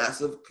a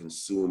massive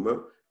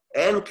consumer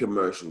and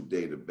commercial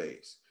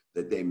database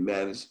that they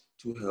manage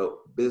to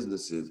help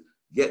businesses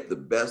get the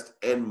best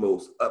and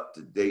most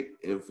up-to-date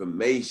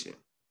information.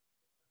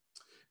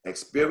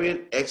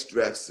 Experian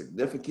extracts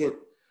significant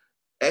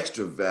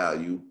extra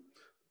value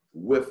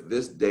with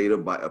this data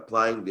by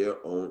applying their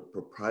own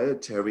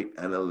proprietary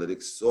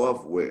analytics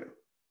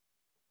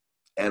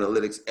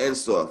and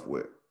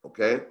software,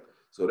 okay?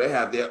 So they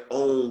have their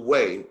own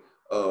way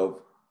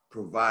of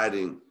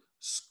providing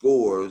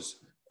scores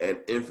and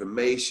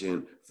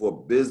information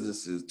for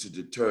businesses to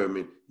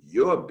determine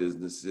your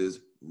business's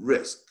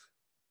risk,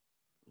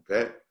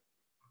 okay?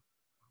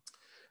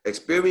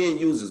 Experian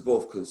uses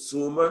both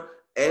consumer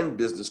and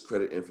business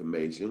credit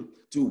information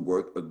to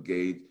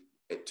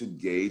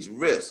gauge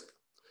risk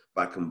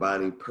by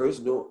combining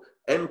personal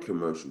and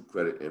commercial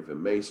credit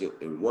information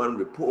in one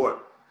report.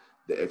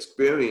 The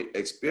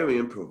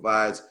Experian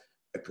provides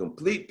a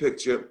complete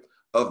picture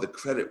of the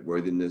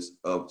creditworthiness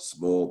of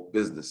small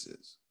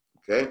businesses,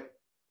 okay?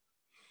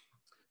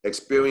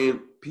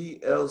 Experian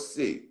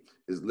PLC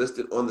is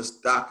listed on the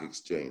stock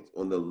exchange,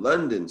 on the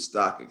London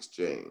Stock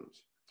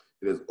Exchange.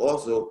 It is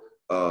also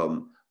a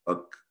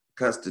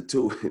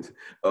constituent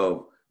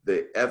of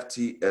the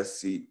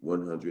FTSE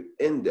 100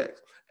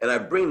 index. And I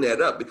bring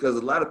that up because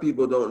a lot of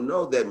people don't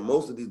know that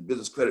most of these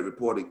business credit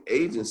reporting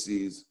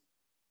agencies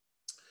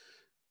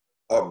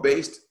are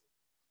based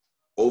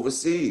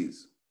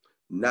overseas,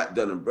 not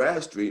Dun &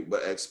 Bradstreet,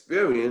 but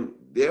Experian,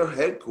 their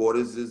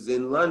headquarters is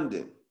in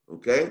London,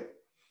 okay?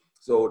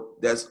 So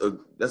that's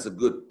a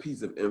good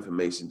piece of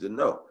information to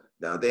know.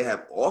 Now, they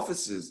have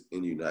offices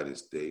in the United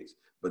States,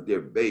 but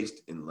they're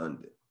based in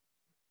London.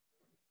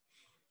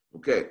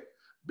 Okay,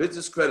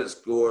 business credit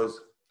scores.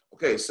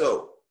 Okay,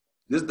 so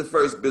this is the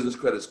first business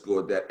credit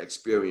score that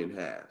Experian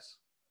has,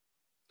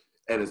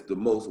 and it's the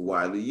most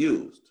widely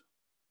used.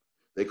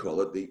 They call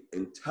it the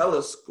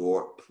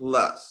Intelliscore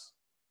Plus,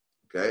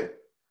 okay?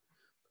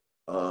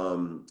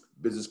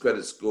 Business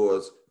credit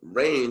scores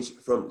range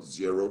from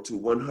 0 to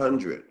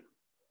 100.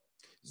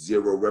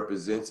 0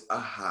 represents a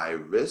high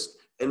risk,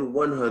 and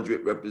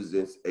 100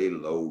 represents a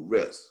low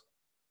risk.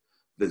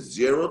 The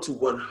 0 to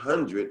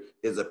 100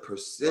 is a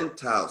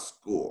percentile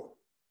score,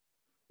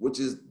 which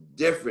is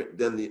different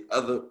than the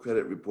other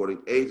credit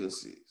reporting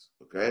agencies,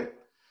 okay?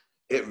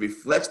 It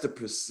reflects the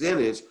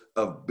percentage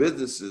of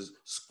businesses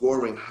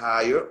scoring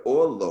higher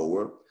or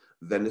lower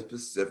than the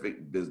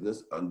specific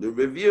business under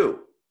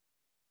review,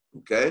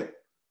 okay?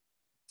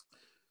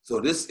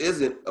 So this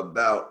isn't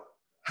about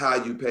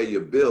how you pay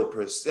your bill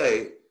per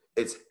se,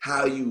 it's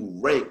how you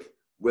rank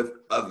with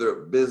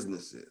other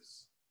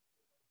businesses,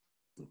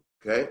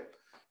 okay?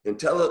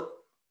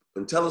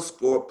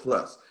 Intelliscore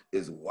Plus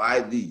is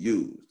widely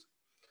used.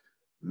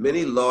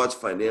 Many large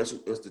financial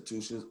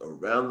institutions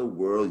around the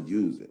world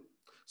use it.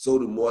 So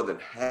do more than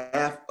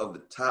half of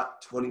the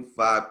top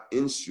 25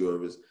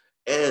 insurers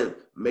and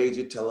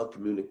major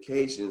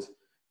telecommunications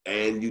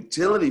and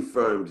utility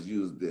firms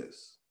use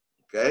this,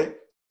 okay?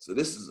 So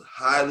this is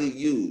highly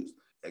used.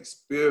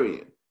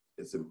 Experian.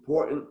 It's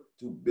important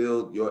to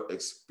build your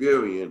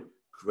Experian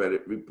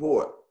credit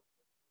report.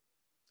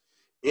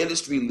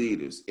 Industry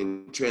leaders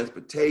in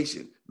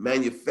transportation,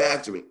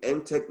 manufacturing,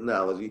 and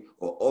technology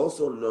are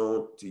also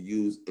known to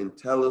use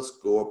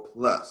Intelliscore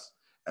Plus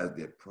as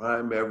their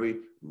primary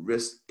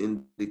risk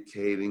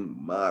indicating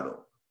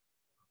model.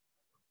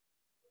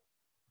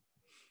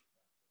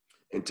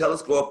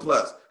 Intelliscore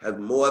Plus has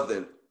more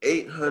than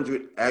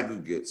 800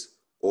 aggregates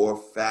or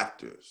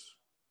factors,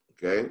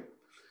 okay?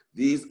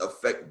 These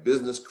affect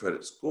business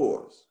credit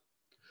scores.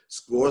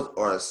 Scores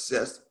are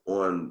assessed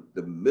on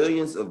the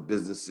millions of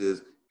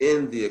businesses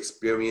in the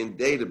Experian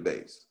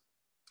database.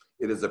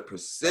 It is a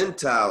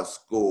percentile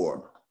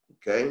score,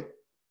 okay?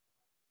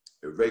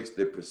 It rates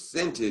the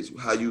percentage,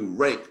 how you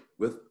rank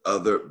with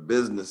other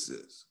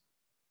businesses,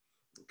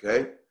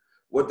 okay?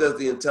 What does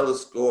the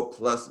Intelliscore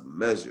Plus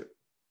measure?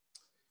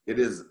 It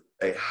is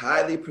a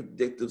highly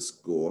predictive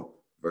score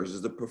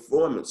versus the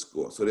performance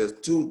score. So there's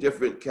two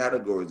different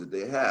categories that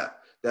they have.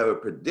 They have a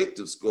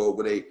predictive score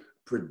where they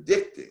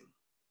predicting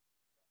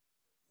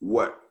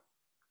what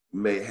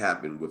may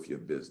happen with your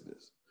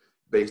business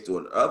based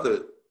on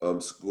other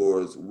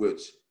scores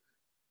which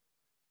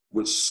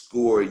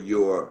score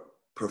your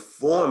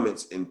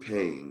performance in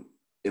paying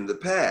in the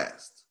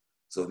past.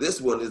 So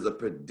this one is a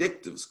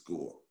predictive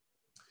score.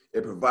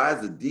 It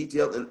provides a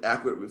detailed and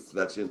accurate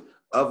reflection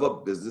of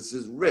a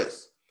business's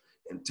risk.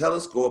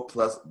 Intelliscore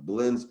Plus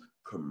blends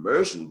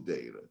commercial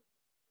data,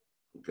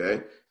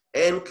 okay,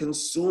 and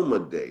consumer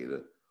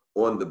data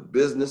on the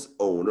business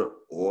owner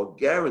or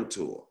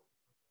guarantor.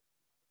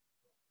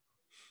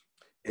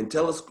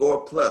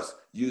 Intelliscore Plus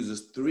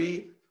uses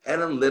 3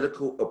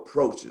 analytical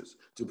approaches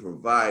to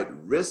provide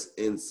risk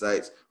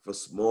insights for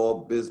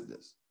small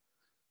business.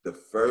 The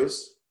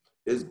first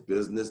is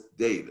business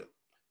data,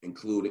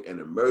 including an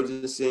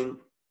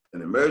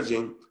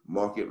emerging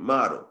market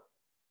model.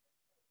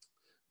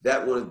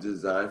 That one is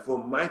designed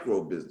for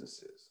micro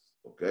businesses,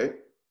 okay?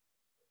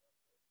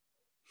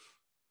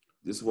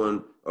 This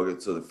one, okay,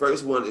 so the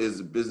first one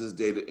is business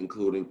data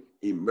including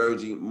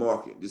emerging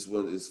market. This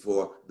one is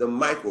for the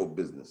micro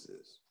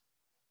businesses,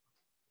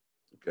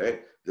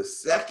 okay? The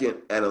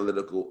second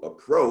analytical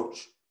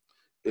approach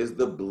is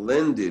the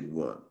blended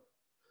one.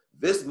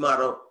 This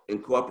model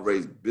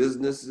incorporates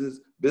business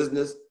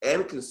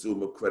and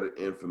consumer credit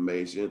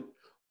information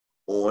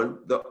on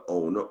the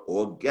owner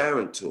or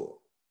guarantor,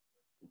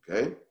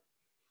 okay?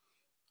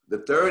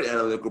 The third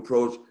analytical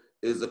approach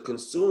is a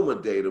consumer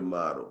data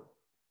model,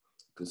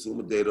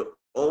 consumer data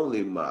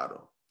only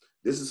model.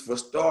 This is for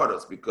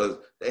startups because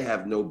they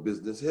have no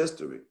business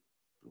history,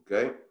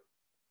 okay?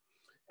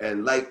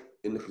 And like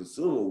in the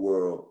consumer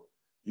world,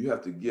 you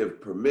have to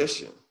give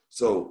permission.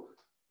 So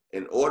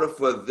in order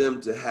for them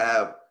to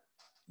have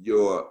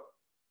your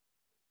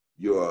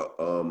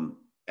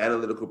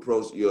analytical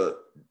approach, your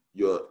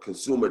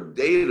consumer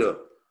data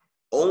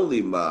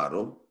only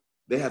model,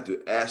 they have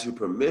to ask you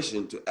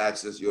permission to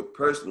access your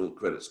personal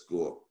credit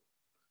score,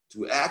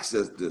 to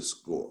access this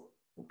score,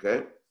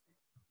 okay?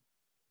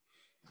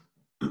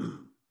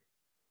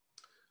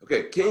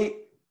 Okay,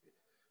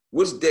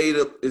 which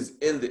data is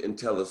in the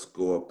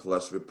Intelliscore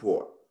Plus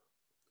report?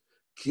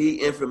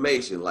 Key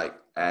information like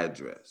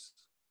address,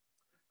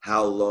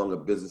 how long a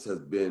business has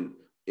been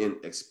in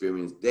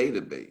Experian's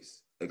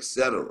database,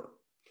 etc.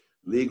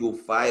 Legal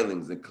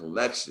filings and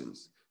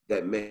collections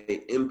that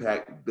may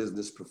impact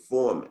business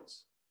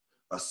performance,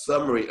 a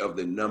summary of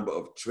the number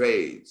of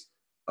trades,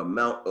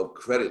 amount of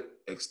credit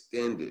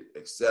extended,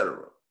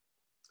 etc.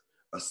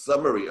 A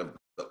summary of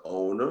the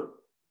owner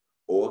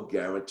or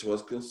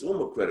guarantor's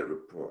consumer credit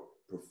report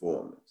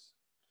performance.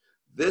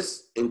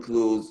 This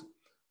includes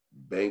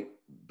bank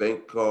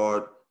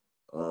card,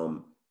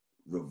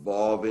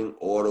 revolving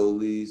auto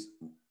lease,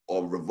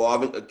 or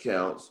revolving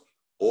accounts,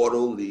 auto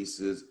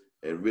leases,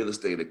 and real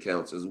estate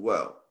accounts as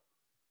well.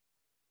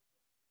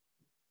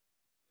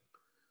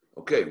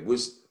 Okay,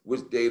 which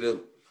data?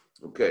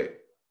 Okay,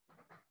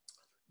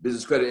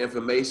 business credit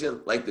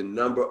information, like the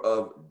number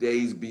of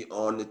days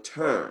beyond the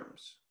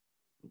terms.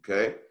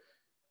 Okay,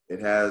 it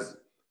has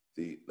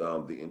the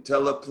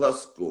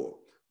IntelliPlus score,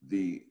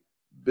 the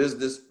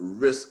business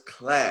risk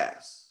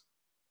class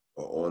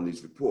are on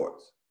these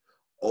reports.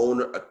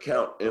 Owner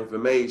account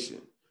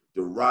information,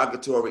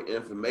 derogatory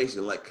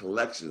information like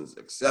collections,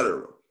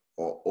 etc.,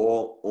 are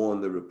all on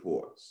the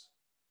reports.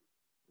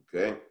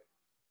 Okay,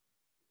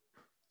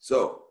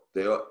 so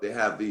they also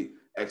have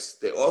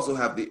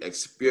the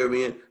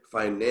Experian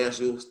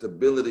Financial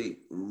Stability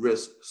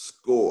Risk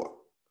Score.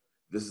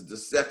 This is the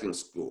second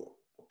score.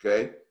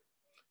 Okay,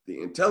 the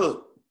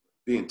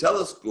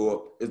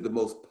Intelliscore is the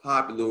most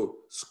popular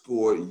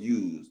score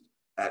used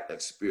at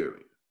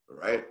Experian. All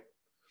right.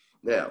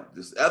 Now,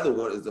 this other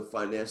one is the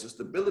Financial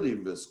Stability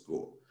Risk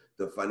Score.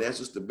 The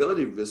Financial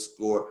Stability Risk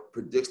Score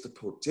predicts the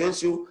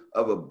potential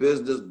of a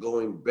business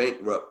going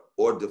bankrupt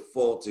or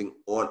defaulting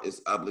on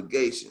its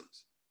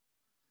obligations.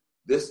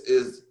 This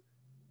is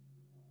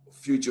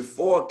future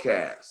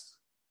forecast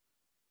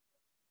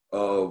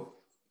of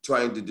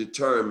trying to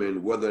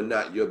determine whether or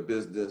not your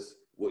business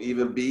will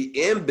even be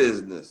in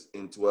business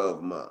in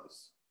 12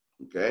 months,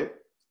 okay?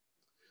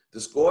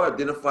 The score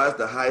identifies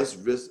the highest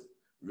risk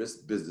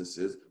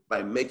businesses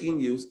by making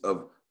use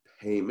of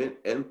payment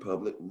and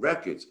public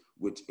records,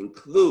 which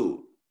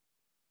include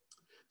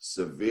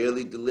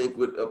severely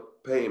delinquent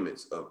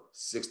payments of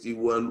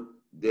 61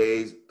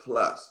 days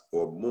plus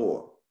or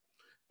more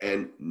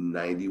and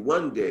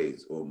 91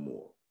 days or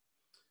more,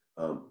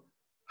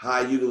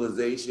 high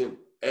utilization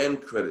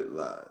and credit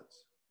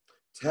lines,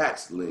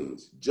 tax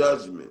liens,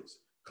 judgments,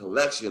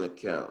 collection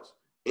accounts,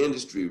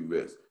 industry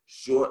risk,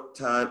 short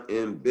time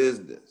in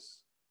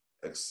business,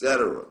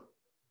 etc.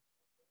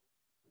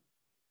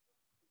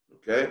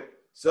 Okay,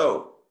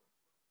 so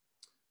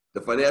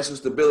the Financial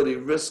Stability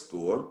Risk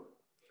Score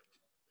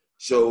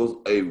shows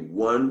a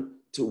 1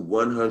 to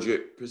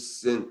 100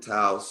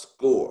 percentile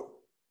score.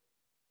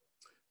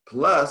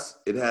 Plus,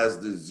 it has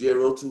the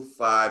 0 to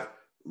 5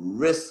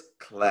 risk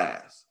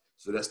class.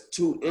 So that's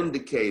two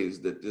indicators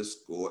that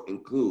this score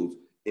includes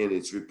in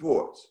its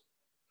reports.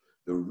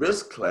 The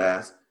risk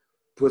class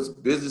puts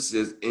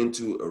businesses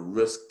into a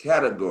risk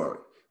category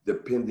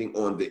depending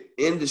on the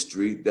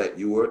industry that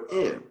you are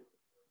in.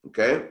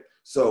 Okay,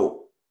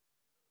 so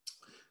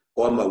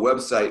on my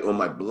website, on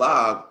my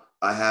blog,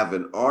 I have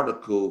an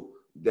article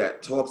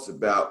that talks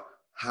about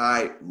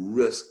high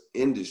risk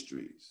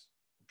industries.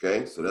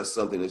 Okay, so that's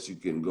something that you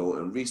can go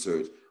and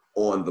research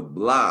on the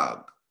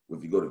blog.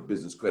 If you go to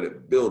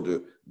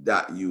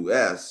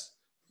businesscreditbuilder.us,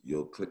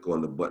 you'll click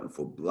on the button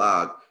for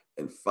blog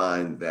and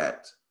find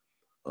that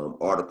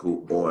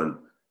article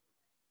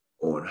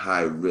on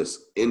high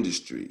risk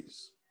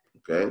industries.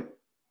 Okay,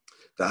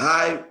 the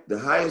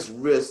highest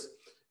risk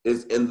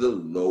is in the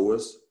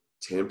lowest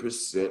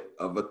 10%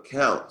 of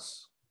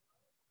accounts.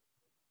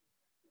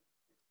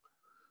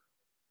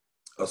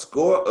 A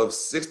score of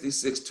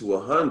 66 to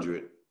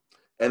 100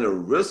 and a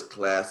risk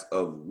class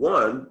of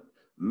 1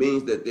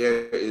 means that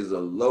there is a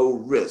low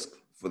risk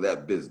for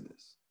that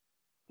business.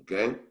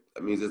 Okay?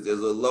 That means that there's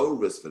a low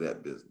risk for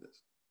that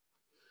business.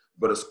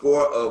 But a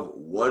score of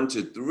 1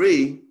 to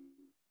 3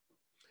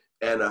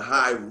 and a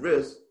high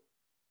risk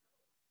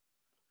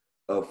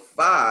of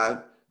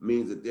 5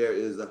 means that there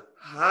is a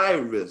high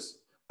risk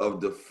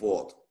of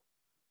default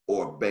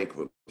or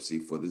bankruptcy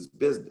for this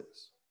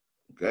business.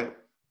 Okay?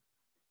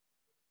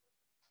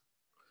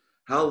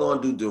 How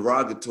long do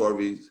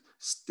derogatories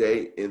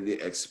stay in the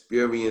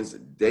Experian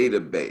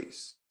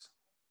database?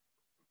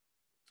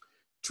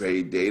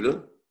 Trade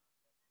data.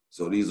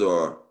 So these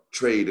are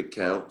trade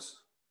accounts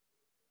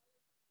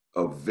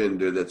of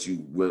vendor that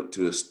you went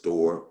to the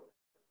store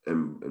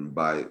and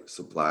buy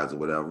supplies or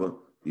whatever.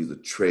 These are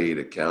trade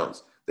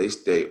accounts. They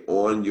stay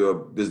on your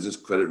business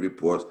credit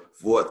reports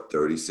for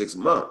 36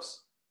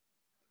 months.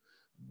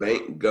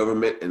 Bank,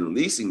 government, and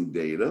leasing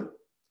data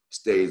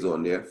stays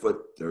on there for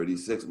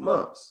 36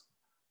 months.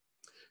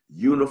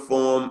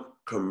 Uniform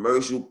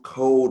commercial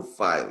code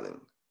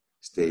filing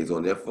stays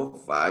on there for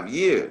 5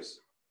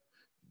 years.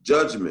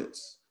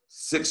 Judgments,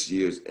 6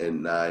 years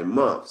and 9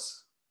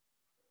 months.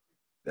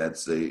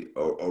 That's a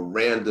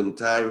random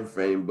time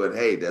frame, but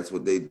hey, that's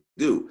what they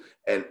do.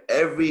 And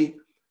every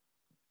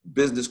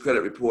business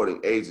credit reporting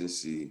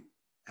agency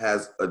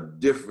has a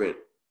different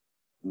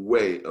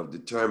way of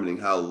determining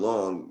how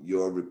long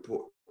your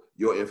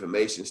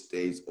information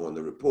stays on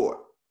the report.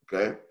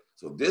 Okay,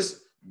 so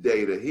this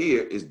data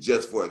here is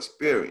just for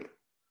Experian.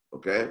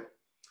 Okay,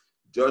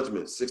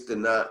 judgment 6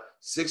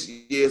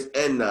 years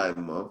and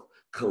 9 months.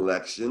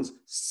 Collections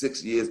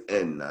 6 years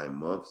and 9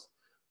 months.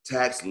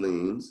 Tax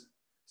liens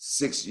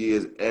 6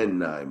 years and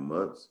 9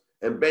 months,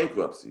 and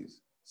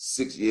bankruptcies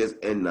 6 years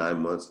and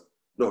 9 months.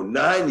 No,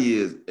 9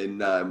 years and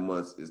 9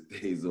 months it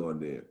stays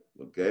on there.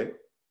 Okay.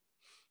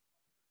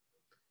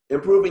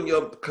 Improving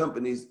your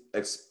company's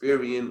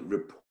Experian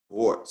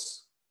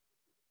reports.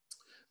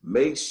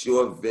 Make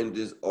sure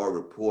vendors are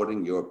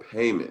reporting your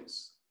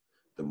payments.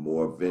 The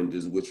more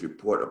vendors which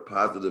report a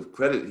positive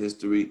credit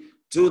history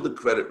to the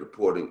credit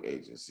reporting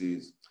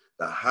agencies,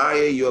 the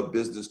higher your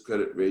business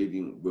credit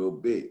rating will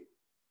be.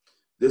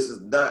 This is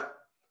not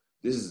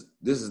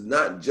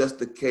just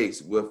the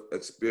case with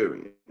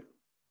Experian.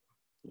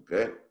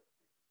 Okay?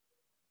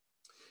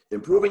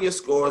 Improving your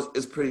scores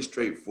is pretty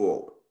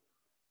straightforward.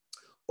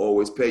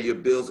 Always pay your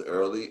bills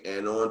early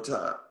and on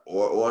time,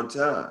 or on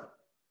time.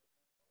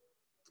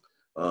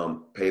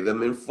 Pay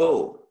them in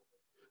full.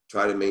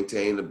 Try to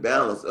maintain a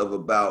balance of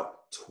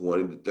about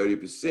 20 to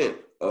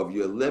 30% of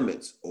your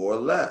limits or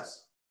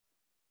less.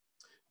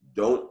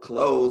 Don't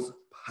close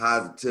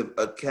positive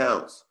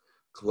accounts.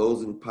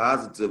 Closing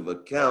positive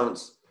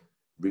accounts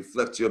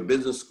reflect your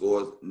business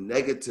scores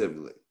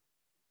negatively.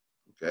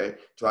 Okay?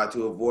 Try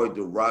to avoid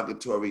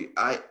derogatory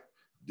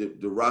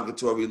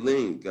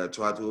lien. You gotta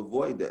try to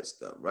avoid that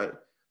stuff, right?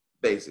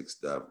 Basic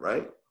stuff,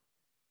 right?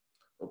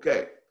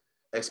 Okay.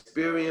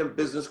 Experian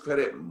business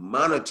credit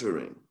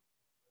monitoring.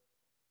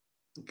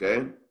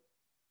 Okay?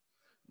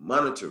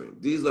 Monitoring.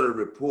 These are the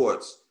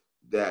reports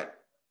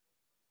that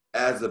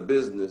as a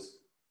business,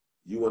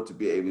 you want to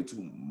be able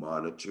to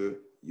monitor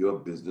your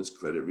business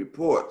credit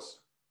reports.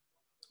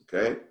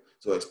 Okay?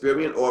 So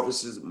Experian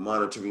offers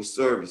monitoring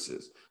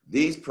services.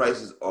 These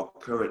prices are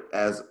current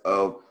as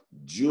of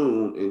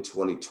June in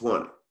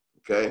 2020.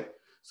 Okay?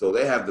 So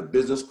they have the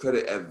business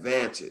credit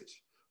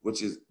advantage,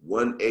 which is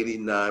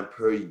 $189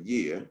 per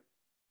year.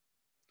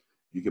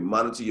 You can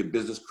monitor your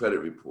business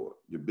credit report,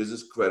 your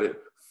business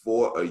credit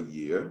for a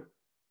year.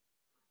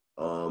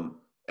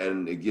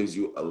 And it gives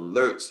you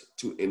alerts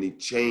to any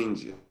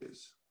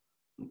changes.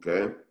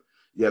 Okay?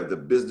 You have the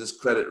business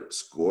credit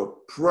score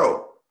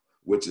pro,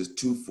 which is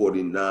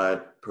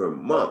 $249 per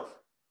month,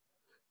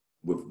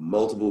 with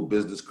multiple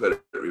business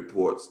credit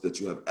reports that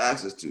you have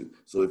access to.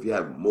 So if you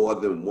have more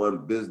than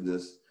one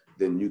business,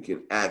 then you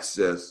can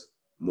access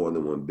more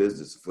than one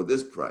business for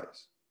this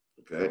price.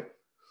 Okay?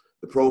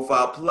 The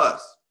Profile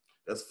Plus,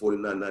 that's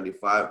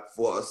 $49.95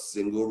 for a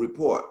single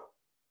report.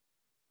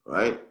 All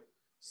right?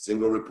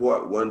 Single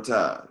report one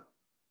time.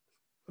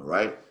 All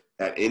right?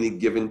 At any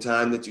given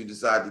time that you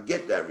decide to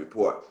get that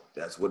report,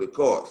 that's what it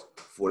costs,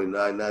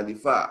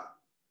 $49.95.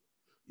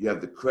 You have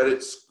the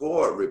credit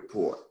score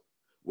report,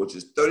 which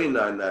is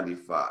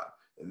 $39.95.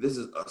 And this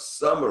is a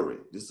summary.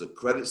 This is a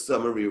credit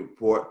summary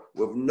report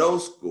with no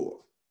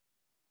score.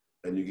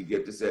 And you can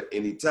get this at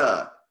any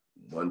time,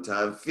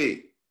 one-time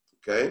fee.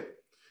 Okay?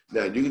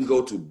 Now, you can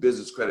go to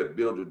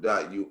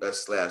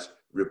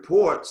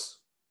businesscreditbuilder.us/reports,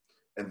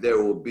 and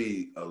there will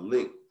be a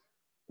link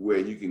where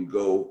you can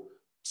go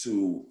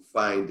to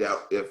find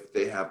out if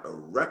they have a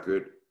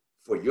record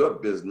for your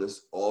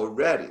business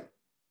already.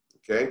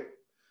 Okay?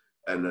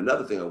 And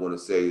another thing I want to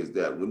say is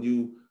that when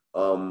you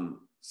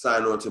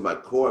sign on to my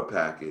core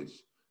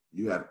package,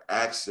 you have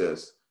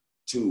access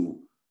to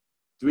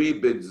 3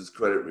 business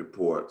credit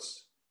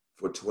reports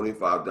for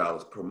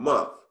 $25 per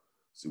month.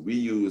 So we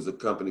use a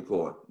company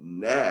called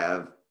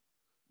NAV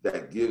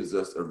that gives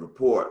us a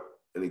report,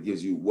 and it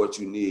gives you what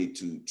you need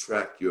to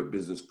track your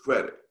business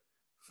credit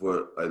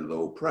for a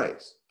low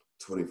price,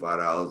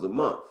 $25 a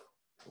month,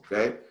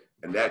 okay?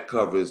 And that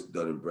covers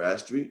Dun &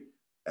 Bradstreet,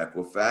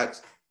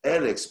 Equifax,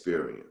 and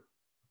Experian,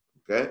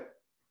 okay?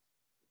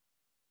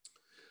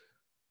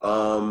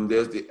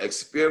 There's the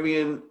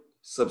Experian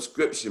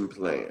subscription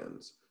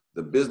plans,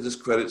 the Business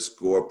Credit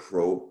Score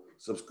Pro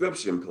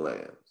subscription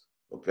plans,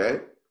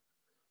 okay?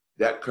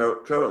 That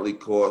currently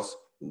costs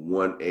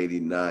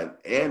 $189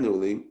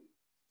 annually.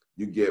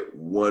 You get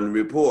one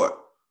report.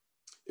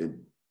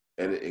 And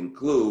and it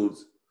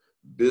includes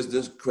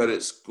business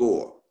credit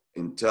score,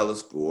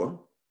 Intelliscore,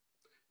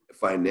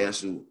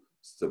 financial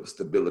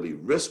stability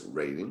risk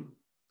rating,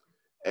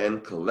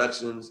 and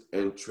collections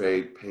and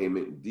trade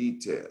payment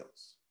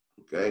details,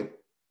 okay?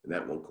 And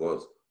that one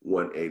costs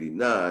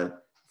 $189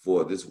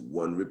 for this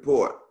one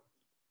report,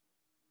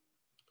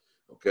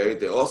 okay?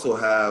 They also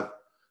have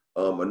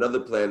another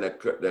plan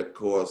that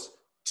costs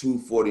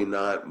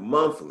 $249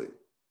 monthly.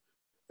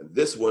 And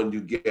this one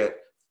you get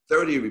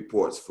 30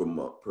 reports per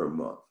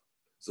month.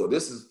 So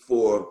this is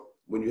for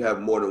when you have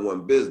more than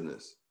one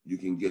business, you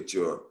can get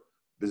your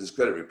business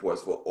credit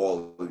reports for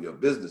all of your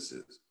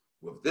businesses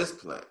with this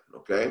plan,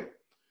 okay?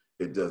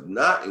 It does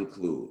not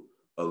include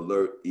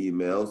alert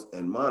emails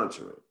and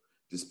monitoring,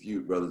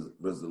 dispute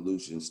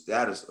resolution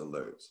status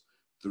alerts,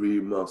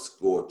 3-month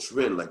score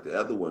trend like the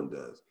other one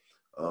does,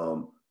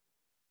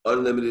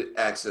 unlimited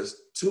access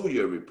to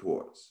your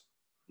reports,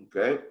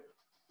 okay?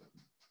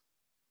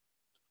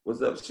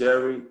 What's up,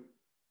 Sherry?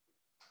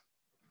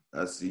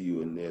 I see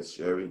you in there,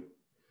 Sherry.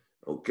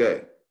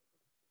 Okay.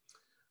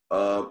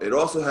 It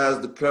also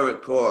has the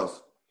current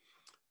cost.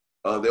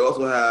 They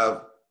also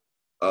have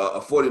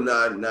a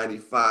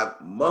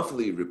 $49.95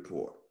 monthly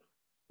report.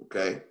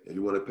 Okay. If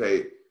you want to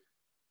pay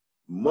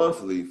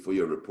monthly for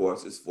your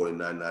reports, it's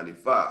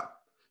 $49.95.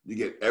 You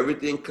get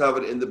everything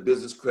covered in the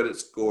Business Credit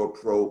Score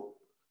Pro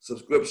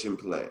subscription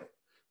plan,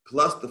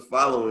 plus the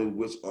following,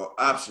 which are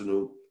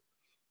optional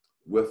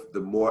with the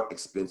more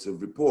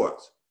expensive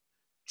reports: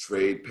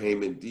 trade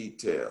payment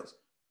details,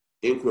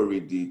 inquiry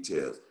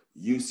details,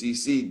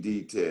 UCC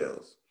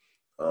details,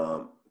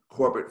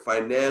 corporate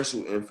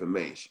financial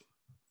information,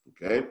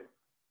 okay?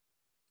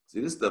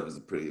 See, this stuff is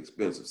pretty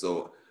expensive.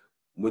 So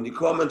when you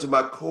come into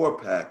my core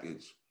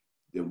package,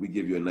 then we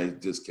give you a nice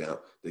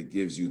discount that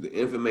gives you the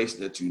information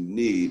that you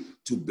need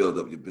to build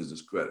up your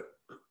business credit.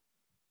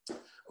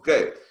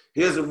 Okay,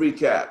 here's a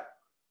recap.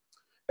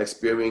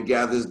 Experian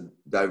gathers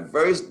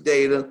diverse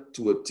data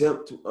to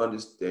attempt to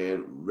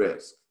understand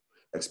risk.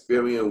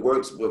 Experian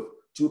works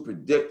to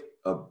predict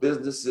a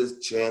business's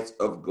chance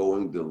of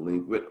going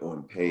delinquent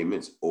on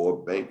payments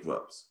or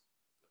bankrupts.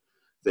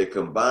 They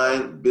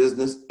combine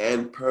business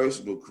and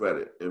personal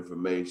credit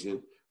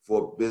information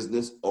for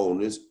business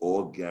owners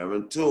or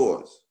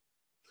guarantors.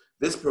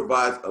 This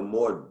provides a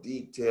more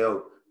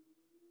detailed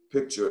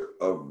picture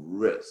of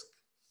risk,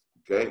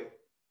 okay?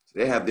 So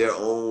they have their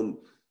own.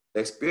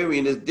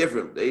 Experian is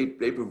different.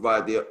 They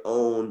provide their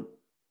own,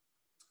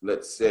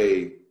 let's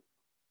say,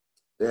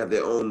 they have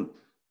their own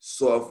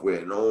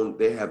software and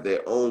they have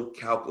their own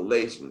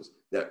calculations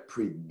that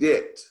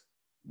predict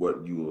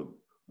what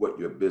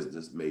your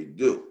business may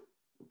do,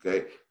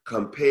 okay,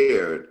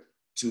 compared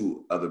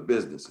to other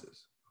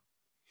businesses.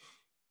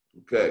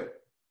 Okay.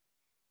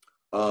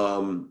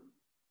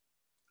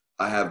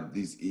 I have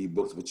these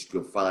ebooks which you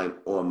can find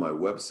on my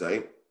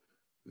website: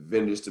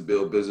 Vendors to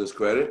Build Business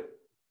Credit,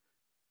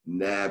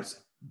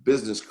 NAB's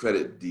Business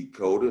Credit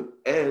Decoder,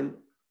 and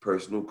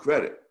Personal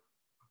Credit.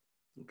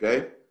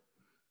 Okay?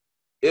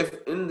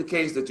 If in the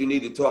case that you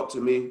need to talk to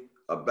me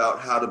about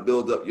how to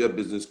build up your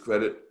business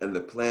credit and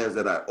the plans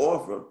that I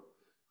offer,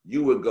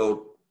 you would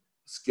go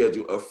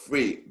schedule a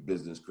free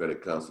business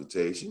credit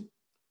consultation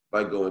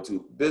by going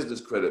to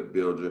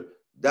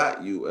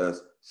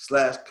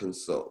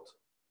businesscreditbuilder.us/consult.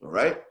 All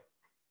right?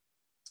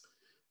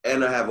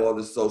 And I have all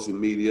this social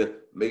media.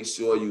 Make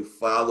sure you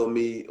follow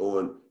me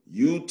on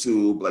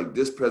YouTube. Like,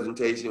 this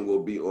presentation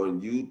will be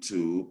on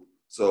YouTube.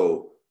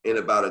 So in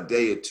about a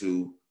day or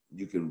two,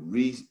 you can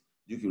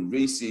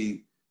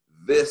re-see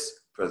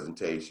this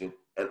presentation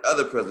and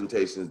other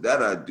presentations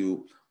that I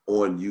do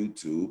on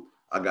YouTube.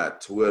 I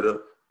got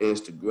Twitter,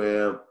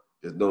 Instagram,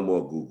 there's no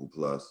more Google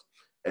Plus,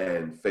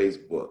 and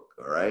Facebook,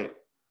 all right?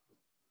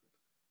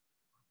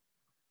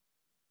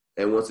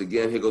 And once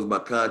again, here goes my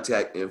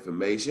contact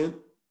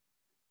information.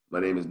 My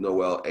name is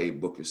Noel A.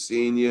 Booker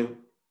Sr.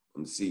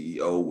 I'm the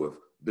CEO with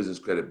Business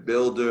Credit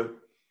Builder.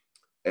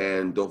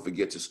 And don't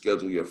forget to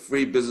schedule your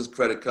free business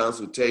credit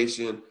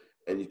consultation.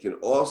 And you can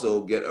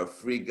also get a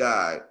free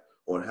guide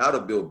on how to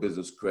build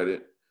business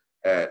credit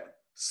at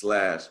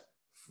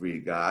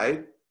 /free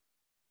guide.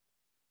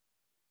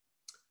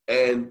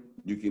 And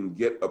you can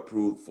get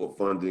approved for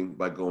funding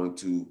by going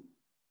to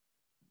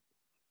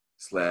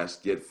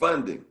 /get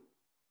funding.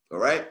 All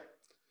right?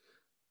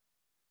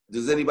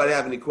 Does anybody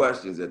have any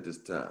questions at this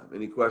time?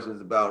 Any questions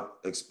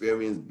about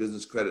Experian's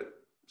business credit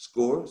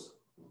scores?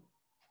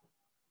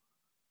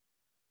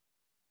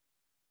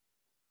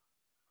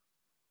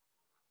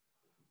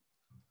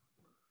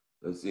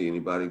 Let's see,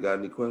 anybody got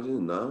any questions?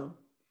 No?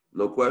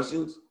 No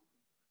questions?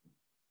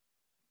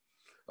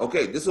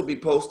 Okay, this will be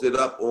posted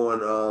up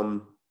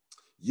on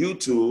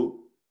YouTube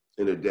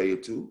in a day or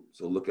two,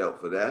 so look out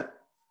for that.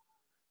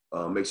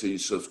 Make sure you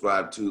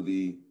subscribe to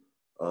the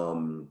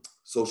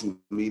social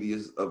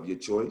medias of your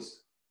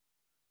choice,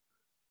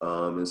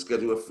 and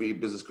schedule a free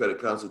business credit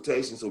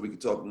consultation so we can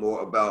talk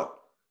more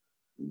about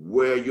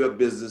where your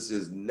business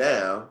is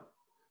now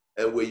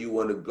and where you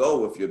want to go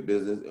with your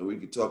business, and we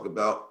can talk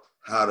about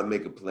how to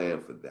make a plan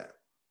for that.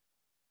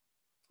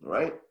 All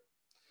right?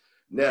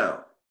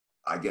 Now,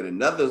 I get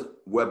another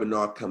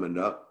webinar coming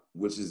up,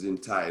 which is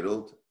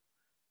entitled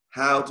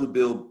how to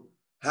build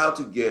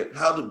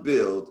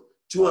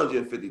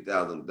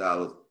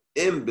 $250,000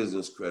 in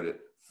business credit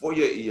for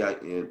your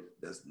EIN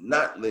that's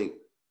not linked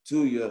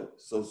to your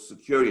social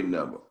security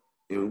number,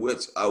 in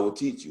which I will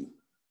teach you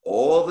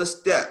all the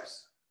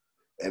steps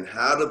and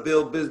how to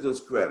build business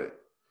credit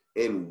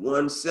in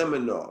one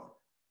seminar.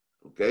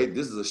 Okay,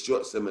 this is a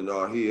short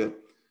seminar here,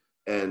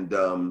 and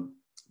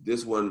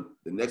this one,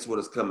 the next one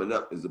that's coming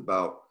up is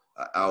about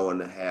an hour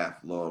and a half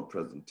long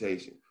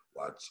presentation.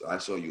 I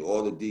show you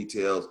all the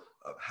details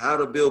of how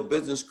to build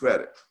business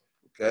credit.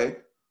 Okay,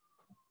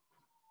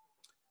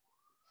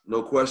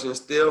 no questions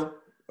still?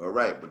 All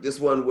right, but this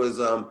one was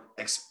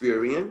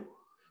Experian.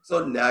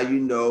 So now you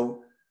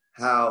know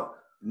about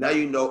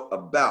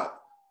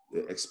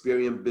the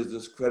Experian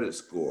business credit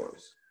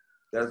scores.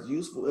 That's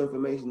useful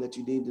information that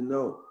you need to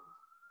know.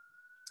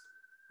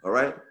 All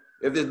right,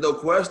 if there's no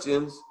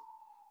questions,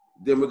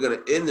 then we're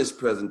going to end this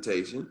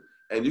presentation,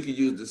 and you can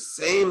use the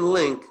same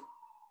link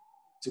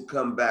to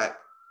come back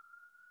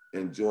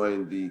and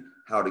join the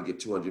How to Get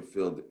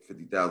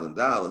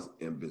 $250,000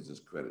 in Business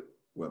Credit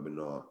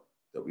webinar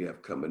that we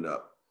have coming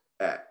up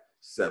at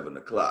 7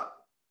 o'clock.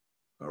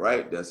 All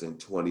right, that's in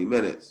 20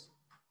 minutes.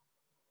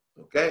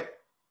 Okay,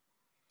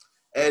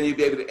 and you'll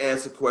be able to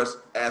ask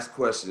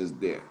questions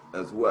there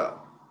as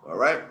well. All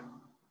right,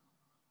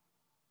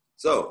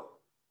 so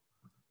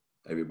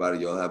everybody,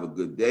 y'all have a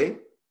good day.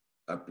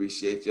 I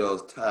appreciate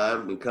y'all's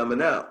time and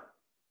coming out.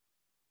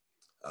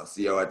 I'll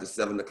see y'all at the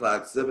 7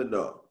 o'clock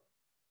seminar.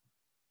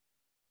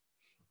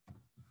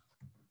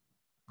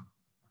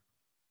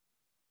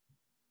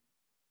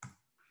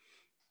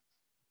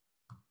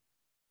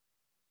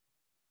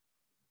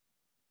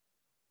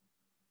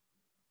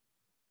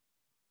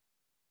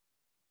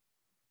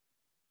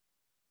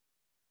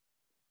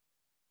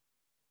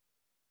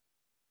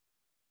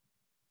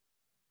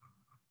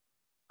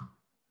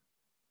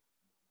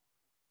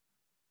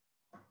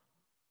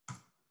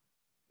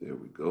 There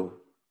we go.